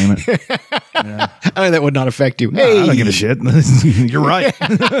of entertainment. Yeah. I know that would not affect you. Hey. I don't give a shit. You're right.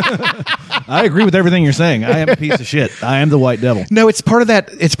 I agree with everything you're saying. I am a piece of shit. I am the white devil. No, it's part of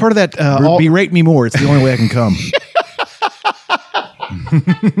that. It's part of that. Berate me more. It's the only way I can come.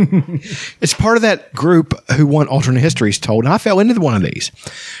 It's part of that group who want alternate histories told. And I fell into one of these.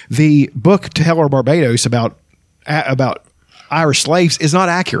 The book To Hell or Barbados about Irish slaves is not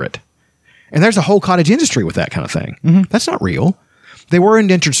accurate. And there's a whole cottage industry with that kind of thing. Mm-hmm. That's not real. They were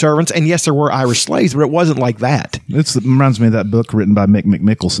indentured servants, and yes, there were Irish slaves, but it wasn't like that. It reminds me of that book written by Mick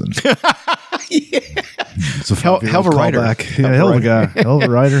McMickelson. Yeah. It's a hell of a writer. Yeah, hell of a guy. Hell of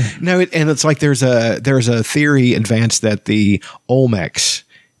a writer. No, and it's like there's a theory advanced that the Olmecs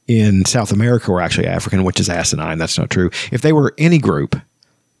in South America were actually African, which is asinine. That's not true. If they were any group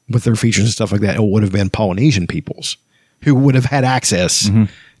with their features and stuff like that, it would have been Polynesian peoples who would have had access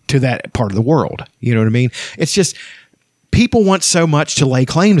to that part of the world. You know what I mean? It's just people want so much to lay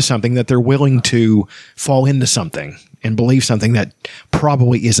claim to something that they're willing to fall into something and believe something that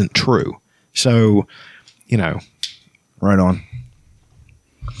probably isn't true. So, right on.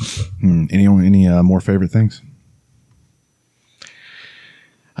 Any more favorite things?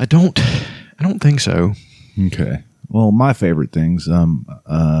 I don't think so. Okay. Well, my favorite things.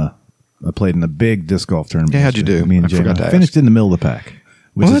 I played in a big disc golf tournament. Yeah, how'd you do? Me and Jay finished in the middle of the pack,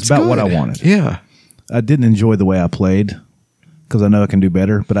 which is about what I wanted. Yeah. I didn't enjoy the way I played because I know I can do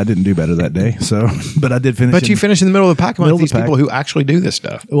better, but I didn't do better that day. So, but I did finish. But you finished in the middle of the pack among these people who actually do this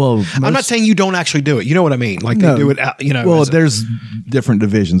stuff. Well, I'm not saying you don't actually do it. You know what I mean? Like they do it. Well, there's different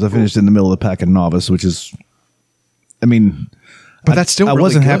divisions. I finished in the middle of the pack in novice, which is, but that's still. I really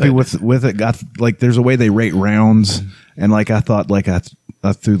wasn't happy good. with it. There's a way they rate rounds, and I thought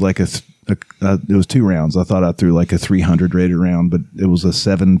I threw it was 2 rounds. I thought I threw like a 300 rated round, but it was a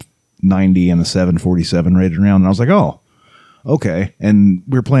 790 and a 747 rated round, and I was like, oh. Okay, and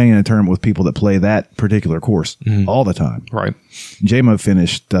we're playing in a tournament with people that play that particular course all the time. Right. J-Mo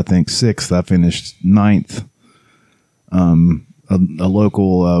finished, I think, 6th. I finished 9th. A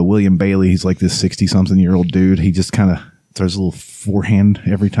local William Bailey, he's like this 60-something-year-old dude. He just kind of throws a little forehand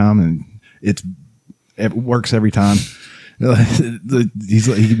every time, and it works every time. He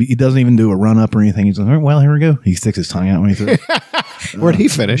doesn't even do a run-up or anything. He's like, well, here we go. He sticks his tongue out when he throws. Where'd he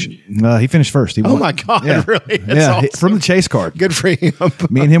finish? He finished first. He won. Oh my God! Yeah. Really? That's awesome. From the chase card. Good for him.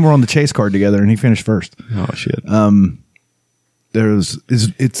 Me and him were on the chase card together, and he finished first. Oh shit!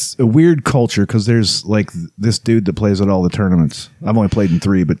 It's a weird culture because there's like this dude that plays at all the tournaments. I've only played in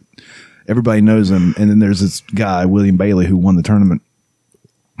 3, but everybody knows him. And then there's this guy, William Bailey, who won the tournament.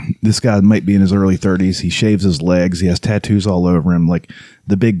 This guy might be in his early 30s. He shaves his legs. He has tattoos all over him, like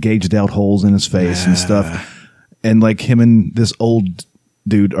the big gauged out holes in his face and stuff. And like him and this old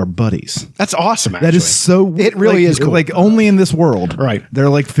dude are buddies. That's awesome. Actually. That is so. It really is cool. Like only in this world, right? They're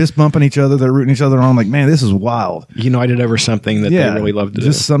like fist bumping each other. They're rooting each other on. I'm like, man, this is wild. United over something that they really love to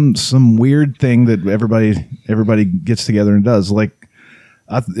just do. some weird thing that everybody gets together and does. Like,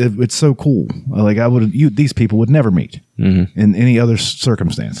 it's so cool. Like these people would never meet in any other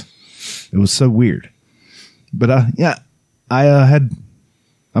circumstance. It was so weird. But I had.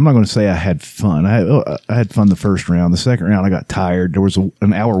 I'm not going to say I had fun. I had fun the first round. The second round, I got tired. There was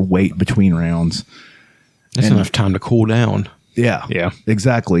an hour wait between rounds. That's enough time to cool down. Yeah,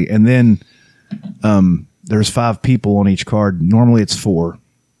 exactly. And then there's 5 people on each card. Normally it's 4,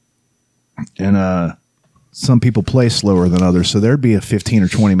 and some people play slower than others. So there'd be a 15 or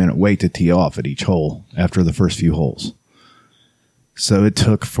 20 minute wait to tee off at each hole after the first few holes. So it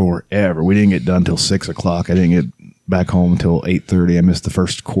took forever. We didn't get done till 6 o'clock. I didn't get back home until 8:30. I missed the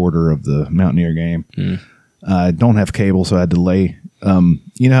first quarter of the Mountaineer game. I don't have cable, so I had to lay.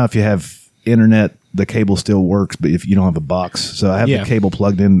 You know how if you have internet, the cable still works, but if you don't have a box, so I have the cable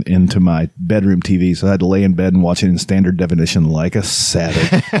plugged into my bedroom TV, so I had to lay in bed and watch it in standard definition like a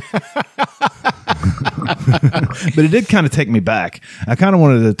savage. But it did kind of take me back. I kind of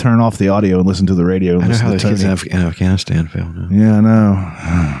wanted to turn off the audio and listen to the radio. And I know listen how to the kids in Afghanistan feel now. Yeah, I know.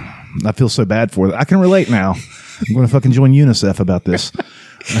 I feel so bad for them. I can relate now. I'm going to fucking join UNICEF about this.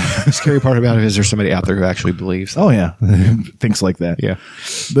 The scary part about it is there's somebody out there who actually believes that. Oh, yeah. Thinks like that. Yeah.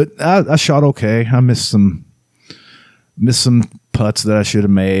 But I shot okay. I missed some putts that I should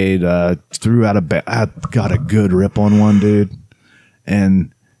have made. Threw out I got a good rip on one, dude.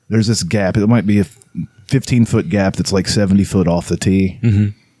 And there's this gap. It might be a 15-foot gap that's like 70 foot off the tee.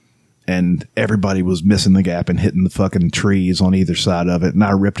 Mm-hmm. And everybody was missing the gap and hitting the fucking trees on either side of it. And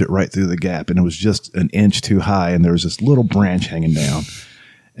I ripped it right through the gap. And it was just an inch too high. And there was this little branch hanging down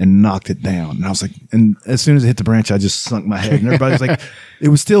and knocked it down. And I was like, and as soon as it hit the branch, I just sunk my head. And everybody was like, it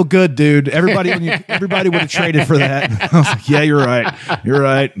was still good, dude. Everybody would have traded for that. I was like, yeah, you're right. You're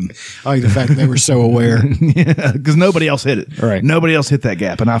right. I like the fact that they were so aware. Yeah, because nobody else hit it. Right. Nobody else hit that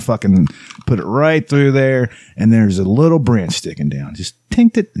gap. And I fucking put it right through there. And there's a little branch sticking down. Just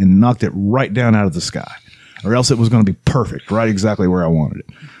tinked it and knocked it right down out of the sky. Or else it was going to be perfect, right exactly where I wanted it.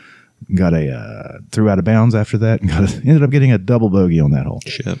 Got threw out of bounds after that. And ended up getting a double bogey on that hole.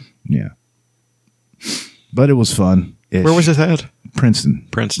 Shit. Yeah. But it was fun. Where was this at? Princeton.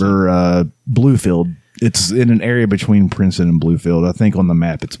 Princeton. Or Bluefield. It's in an area between Princeton and Bluefield. I think on the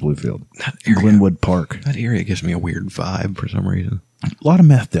map it's Bluefield. Glenwood Park. That area gives me a weird vibe for some reason. A lot of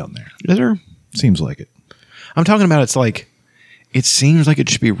meth down there. Is there? Seems like it. I'm talking about it's like, it seems like it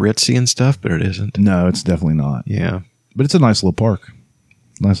should be ritzy and stuff, but it isn't. No, it's definitely not. Yeah. But it's a nice little park.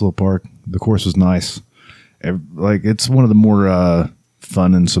 Nice little park. The course was nice. Like, it's one of the more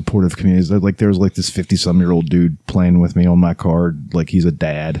fun and supportive communities. Like, there was like this 50-some-year-old dude playing with me on my card. Like, he's a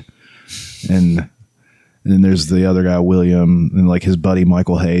dad. And then there's the other guy, William, and like his buddy,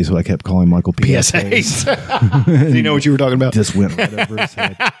 Michael Hayes, who I kept calling Michael P.S. Hayes. Do you know what you were talking about? Just went right over his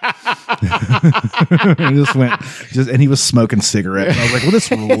head. And he was smoking cigarettes. I was like, well,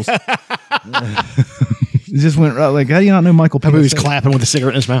 this rules. It just went right, like, how do you not know Michael P.S. He was clapping with a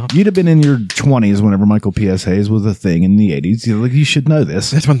cigarette in his mouth. You'd have been in your 20s whenever Michael P.S. Hayes was a thing in the 80s. You're like, you should know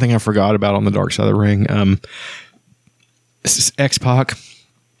this. That's one thing I forgot about on the Dark Side of the Ring. This is X-Pac.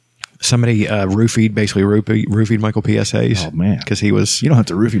 Somebody roofied Michael P.S. Hayes. Oh, man. Because he was... You don't have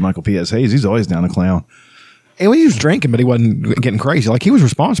to roofie Michael P.S. Hayes. He's always down to clown. He was drinking, but he wasn't getting crazy. Like, he was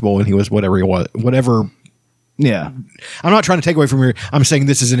responsible, and he was whatever he was. Whatever... Yeah. I'm not trying to take away from your... I'm saying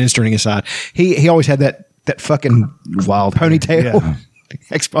this is an interesting aside. He always had that fucking wild ponytail. Yeah.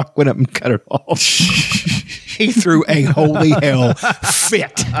 X-Pac went up and cut it off. He threw a holy hell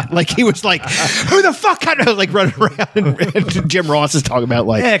fit. Like, he was like, who the fuck? I know, like, running around. And Jim Ross is talking about,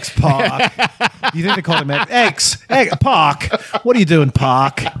 like, X-Pac. You think they called him X-Pac? What are you doing,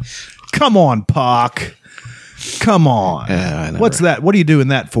 Pac? Come on, Pac. Come on. What's that? What are you doing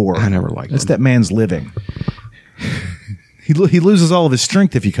that for? I never liked That's him. that man's living. He loses all of his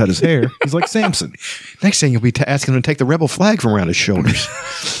strength if you cut his hair. He's like Samson. Next thing you'll be asking him to take the rebel flag from around his shoulders.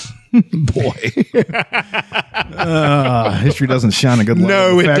 Boy. History doesn't shine a good light. No,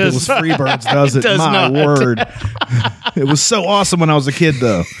 on the it Fabulous does not. Freebirds does it. It does My not. word. It was so awesome when I was a kid,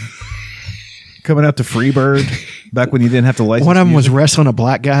 though. Coming out to Freebird, back when you didn't have to license One of them was music. wrestling a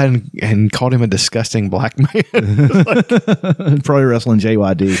black guy and called him a disgusting black man. Probably wrestling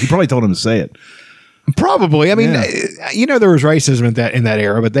JYD. He probably told him to say it. Probably. I mean, Yeah. there was racism in that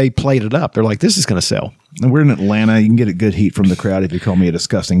era, but they played it up. They're like, this is going to sell. And we're in Atlanta. You can get a good heat from the crowd if you call me a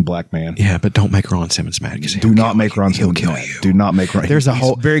disgusting black man. Yeah, but don't make Ron Simmons mad. Do not make Ron Simmons kill mad. you. Do not make Ron. There's a he's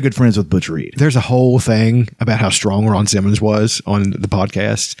whole- very good friends with Butch Reed. There's a whole thing about how strong Ron Simmons was on the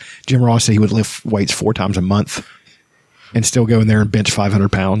podcast. Jim Ross said he would lift weights 4 times a month and still go in there and bench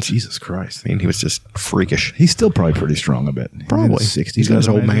 500 pounds. Jesus Christ. I mean, he was just freakish. He's still probably pretty strong, I bet. Probably. 60s. He's got his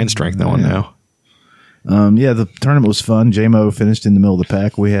I'd old imagine. man strength on now. Yeah, the tournament was fun. J-Mo finished in the middle of the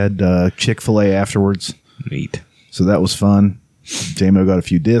pack. We had Chick-fil-A afterwards. Neat. So that was fun. J-Mo got a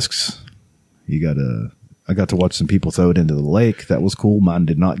few discs. I got to watch some people throw it into the lake. That was cool. Mine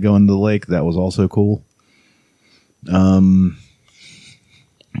did not go into the lake. That was also cool.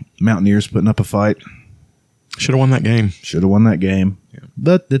 Mountaineers putting up a fight. Should have won that game. Should have won that game. Yeah.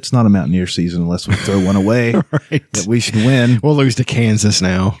 But it's not a Mountaineer season unless we throw one away Right. that we should win. We'll lose to Kansas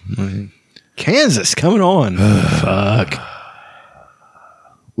now. Kansas coming on. Fuck.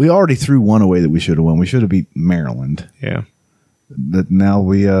 We already threw one away that we should have won. We should have beat Maryland. Yeah. But now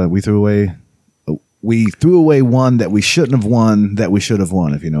we threw away one that we shouldn't have won that we should have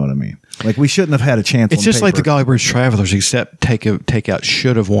won, if you know what I mean. Like, we shouldn't have had a chance. It's on just like the paper. Golly Bridge Travelers, except take out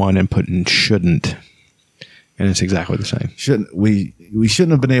should have won and put in shouldn't. And it's exactly the same. We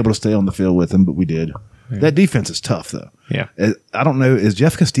shouldn't have been able to stay on the field with them, but we did. Yeah. That defense is tough, though. Yeah. I don't know. Is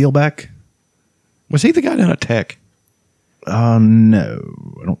Jeff Castile back? Was he the guy down at Tech? No,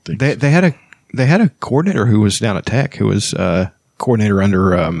 I don't think so. They had a coordinator who was down at Tech who was coordinator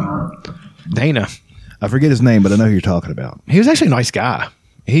under Dana. I forget his name, but I know who you're talking about. He was actually a nice guy.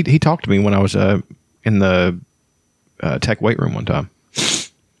 He talked to me when I was in the Tech weight room one time.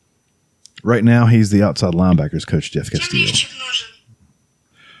 Right now, he's the outside linebackers coach, Jeff Castile.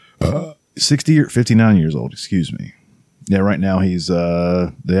 59 years old, excuse me. Yeah, right now he's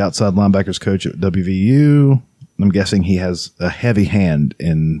the outside linebackers coach at WVU. I'm guessing he has a heavy hand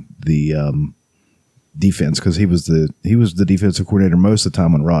in the defense because he was the defensive coordinator most of the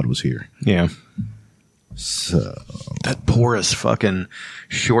time when Rod was here. Yeah. So that porous fucking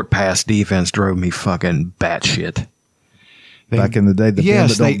short pass defense drove me fucking batshit. Back in the day, the bend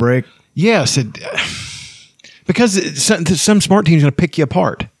that don't break. Yes, because some smart team's going to pick you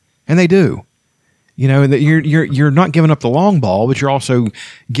apart, and they do. You know that you're not giving up the long ball, but you're also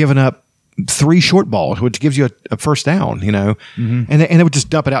giving up 3 short balls, which gives you a first down. You know, and they would just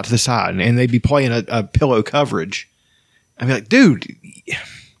dump it out to the side, and they'd be playing a pillow coverage. I'd be like, dude,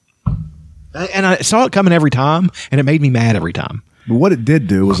 and I saw it coming every time, and it made me mad every time. But what it did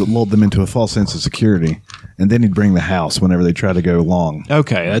do was it lulled them into a false sense of security. And then he'd bring the house whenever they try to go long.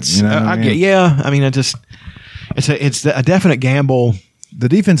 Okay, that's You know what I I mean? get. Yeah, I mean, it's a definite gamble. The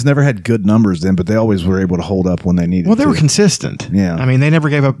defense never had good numbers then, but they always were able to hold up when they needed. Well, they to. were consistent. Yeah. I mean, they never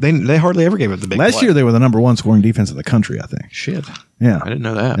gave up. They hardly ever gave up the big Last play. year they were the number 1 scoring defense in the country, I think. Shit. Yeah, I didn't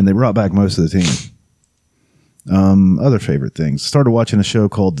know that. And they brought back most of the team. Other favorite things. Started watching a show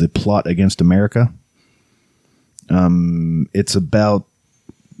called The Plot Against America. It's about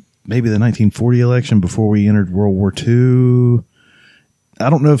maybe the 1940 election before we entered World War II. I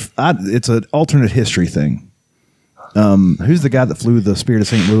don't know if it's an alternate history thing. Who's the guy that flew the Spirit of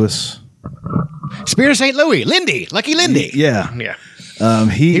St. Louis? Spirit of St. Louis, Lucky Lindy. Yeah. Yeah.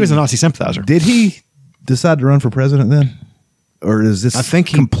 He was a Nazi sympathizer. Did he decide to run for president then? Or is this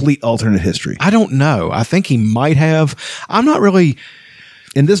complete alternate history? I don't know. I think he might have. I'm not really.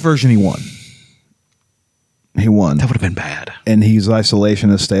 In this version, he won. He won. That would have been bad. And he's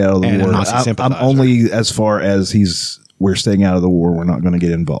isolationist, stay out of the And a war. Nazi I'm sympathizer. only as far as we're staying out of the war. We're not going to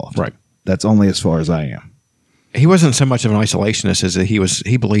get involved. Right. That's only as far as I am. He wasn't so much of an isolationist as that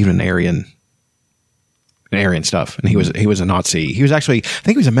he believed in Aryan stuff, and he was a Nazi. He was actually, I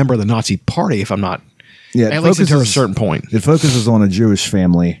think he was a member of the Nazi Party, if I'm not. Yeah, at least until a certain point. It focuses on a Jewish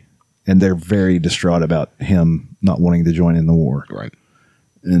family, and they're very distraught about him not wanting to join in the war, Right.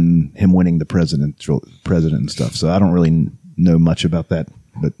 and him winning the president and stuff. So I don't really know much about that,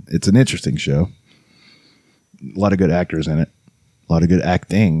 but it's an interesting show. A lot of good actors in it. A lot of good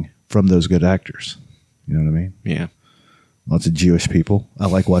acting from those good actors. You know what I mean? Yeah. Lots of Jewish people. I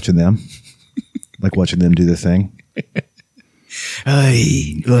like watching them. Like watching them do their thing.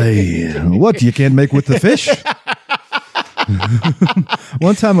 Hey, what you can't make with the fish?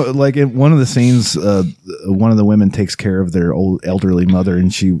 One time, like in one of the scenes, one of the women takes care of their old elderly mother,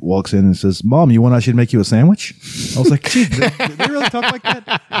 and she walks in and says, "Mom, you want I should make you a sandwich?" I was like, "Gee, they really talk like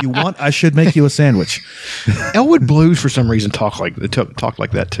that? You want I should make you a sandwich?" Elwood Blues, for some reason, talked like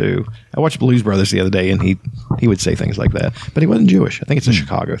that too. I watched Blues Brothers the other day, and he would say things like that, but he wasn't Jewish. I think it's a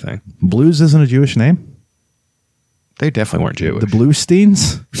Chicago thing. Blues isn't a Jewish name. They definitely weren't Jewish. The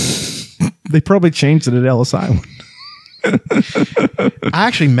Bluesteins. They probably changed it at Ellis Island. I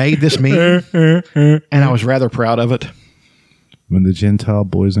actually made this meme, and I was rather proud of it. When the Gentile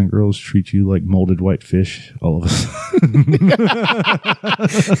boys and girls treat you like molded white fish, all of us.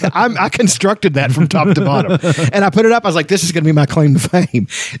 I constructed that from top to bottom, and I put it up. I was like, "This is going to be my claim to fame."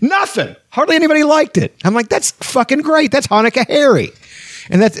 Nothing. Hardly anybody liked it. I'm like, "That's fucking great. That's Hanukkah Harry,"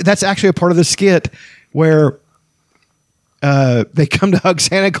 and that's actually a part of the skit where they come to hug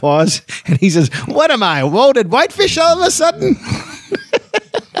Santa Claus, and he says, "What am I, molded whitefish all of a sudden?"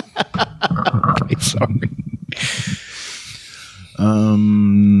 Okay, sorry.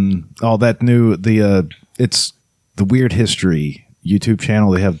 That new it's the Weird History YouTube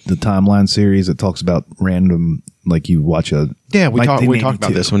channel. They have the timeline series that talks about random, like you watch a we talked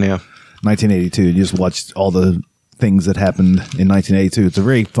about this one. Yeah, 1982. You just watch all the things that happened in 1982. It's a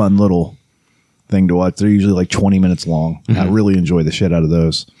very fun little thing to watch. They're usually like 20 minutes long. I really enjoy the shit out of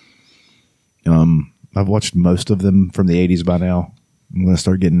those. I've watched most of them from the 80s by now. I'm going to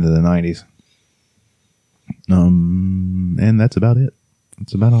start getting into the 90s. And that's about it.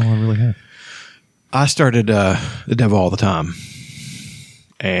 That's about all I really have. I started The Devil All the Time,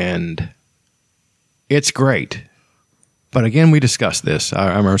 and it's great. But again, we discussed this.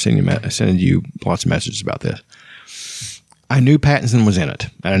 I remember sending you lots of messages about this. I knew Pattinson was in it,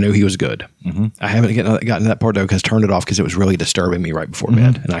 and I knew he was good. Mm-hmm. I haven't gotten to that part, though, because I turned it off because it was really disturbing me right before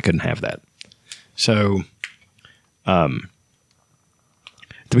bed, and I couldn't have that. So, at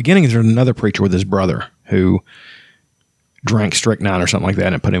the beginning, there's another preacher with his brother who drank strychnine or something like that,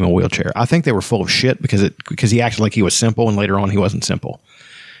 and it put him in a wheelchair. I think they were full of shit because he acted like he was simple, and later on he wasn't simple.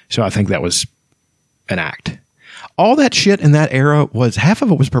 So I think that was an act. All that shit in that era was, half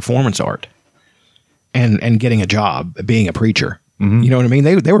of it was performance art and getting a job, being a preacher. Mm-hmm. You know what I mean?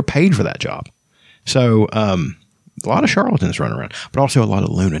 They were paid for that job. So a lot of charlatans running around, but also a lot of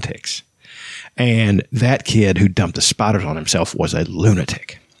lunatics. And that kid who dumped the spiders on himself was a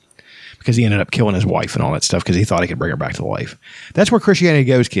lunatic because he ended up killing his wife and all that stuff because he thought he could bring her back to life. That's where Christianity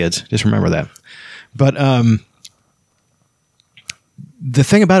goes, kids. Just remember that. But the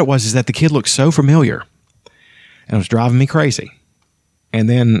thing about it was that the kid looked so familiar, and it was driving me crazy. And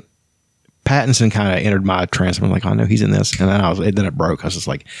then Pattinson kind of entered my trance. I'm like, I know he's in this. And then it broke. I was just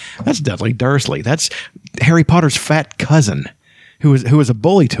like, that's Dudley Dursley. That's Harry Potter's fat cousin who was a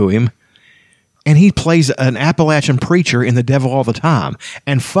bully to him. And he plays an Appalachian preacher in The Devil All the Time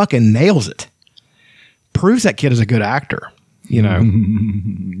and fucking nails it. Proves that kid is a good actor, you know?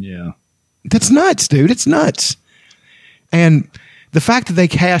 Yeah. That's nuts, dude. It's nuts. And the fact that they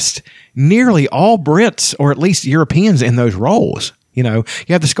cast nearly all Brits or at least Europeans in those roles. You know,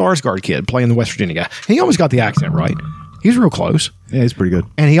 you have the Skarsgård kid playing the West Virginia guy. He almost got the accent right. He was real close. Yeah, he's pretty good.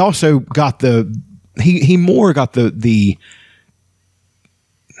 And he also got he more got the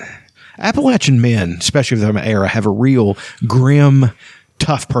Appalachian men, especially of the era, have a real grim,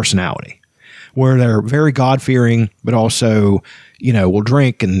 tough personality where they're very God-fearing, but also, you know, will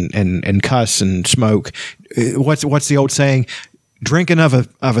drink and cuss and smoke. What's the old saying? Drinking of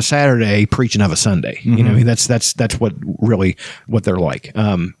a Saturday, preaching of a Sunday. Mm-hmm. You know, that's what they're like.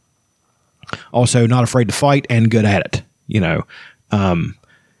 Also, not afraid to fight and good at it. You know,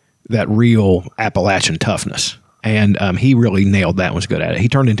 that real Appalachian toughness. And he really nailed that and was good at it. He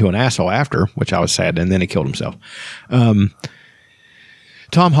turned into an asshole after, which I was sad, and then he killed himself. Tom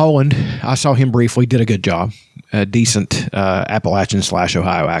Holland, I saw him briefly, did a good job. A decent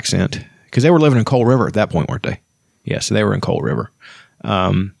Appalachian/Ohio accent. Because they were living in Coal River at that point, weren't they? Yes, they were in Coal River.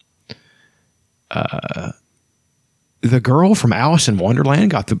 The girl from Alice in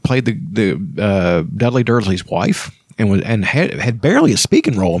Wonderland played the Dudley Dursley's wife and had barely a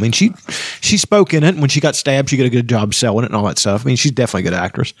speaking role. I mean, she spoke in it. And when she got stabbed, she did a good job selling it and all that stuff. I mean, she's definitely a good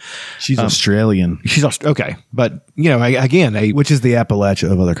actress. She's Australian. She's okay, but you know, again, which is the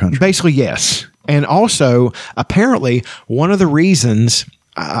Appalachia of other countries. Basically, yes. And also, apparently, one of the reasons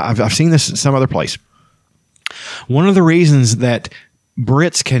I've seen this in some other place. One of the reasons that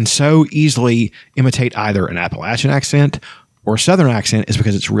Brits can so easily imitate either an Appalachian accent or a Southern accent is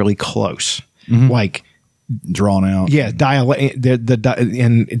because it's really close, like drawn out. Yeah,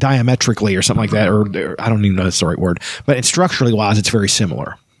 and diametrically or something like that, or I don't even know if that's the right word, but structurally wise, it's very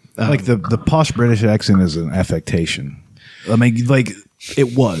similar. Like the posh British accent is an affectation. I mean, like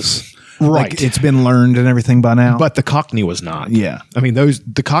it was. Right. Like, it's been learned and everything by now. But the Cockney was not. Yeah. I mean,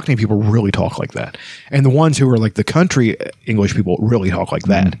 the Cockney people really talk like that. And the ones who are like the country English people really talk like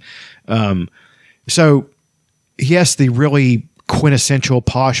that. So, yes, the really quintessential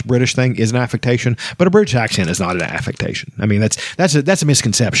posh British thing is an affectation, but a British accent is not an affectation. I mean, that's a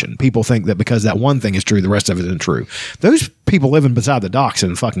misconception. People think that because that one thing is true, the rest of it isn't true. Those people living beside the docks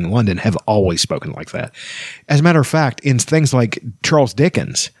in fucking London have always spoken like that. As a matter of fact, in things like Charles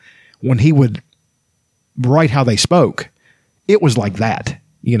Dickens, when he would write how they spoke, it was like that.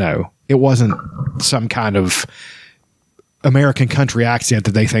 You know, it wasn't some kind of American country accent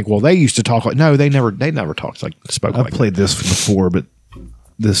that they think, well, they used to talk like. No, they never talked like spoke. I've played this before, but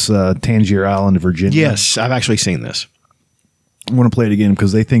this Tangier Island, Virginia. Yes, I've actually seen this. I want to play it again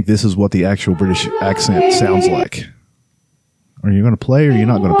because they think this is what the actual British accent sounds like. Are you going to play or are you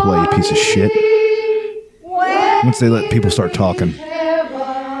not going to play, you piece of shit? Once they let people start talking.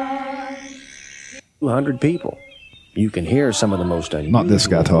 200 people. You can hear some of the most unusual not this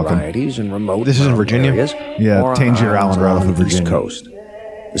guy talking. Varieties in remote. This is in Virginia. Areas, yeah, Tangier Island, right off of the East Virginia. Coast.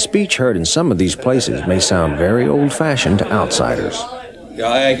 The speech heard in some of these places may sound very old-fashioned to outsiders.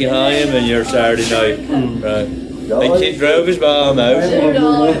 I can hire him in your Saturday night. Right. They drove his mom out. I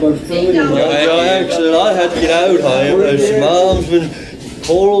had to get out home. His mom's been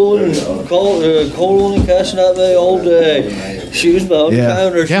calling and cussing at me all day. She was behind the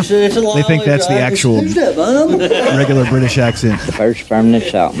counter. She said, it's a lie. They think that's the actual regular British accent. The first permanent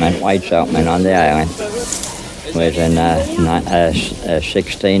settlement, white settlement on the island, was in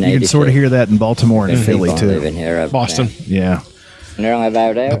 1686. You can sort of hear that in Baltimore and Philly, too. Living here Boston. Yeah.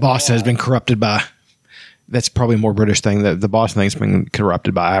 The Boston has been corrupted by... That's probably a more British thing. The Boston thing's been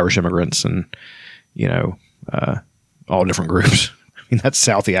corrupted by Irish immigrants and, you know, all different groups. I mean, that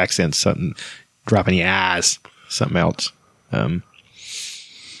Southie accent's something, dropping your eyes, something else. You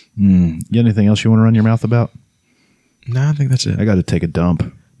got anything else you want to run your mouth about? No, I think that's it. I got to take a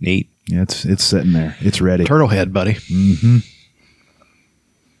dump. Neat. Yeah, it's sitting there. It's ready. Turtle head, buddy. Mm-hmm.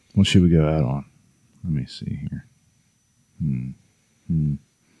 What should we go out on? Let me see here.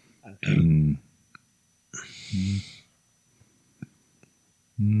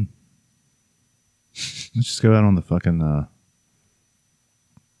 Let's just go out on the fucking let's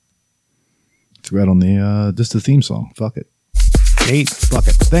go out on the just the theme song. Fuck it. Neat. Fuck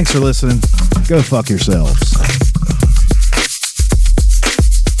it. Thanks for listening. Go fuck yourselves.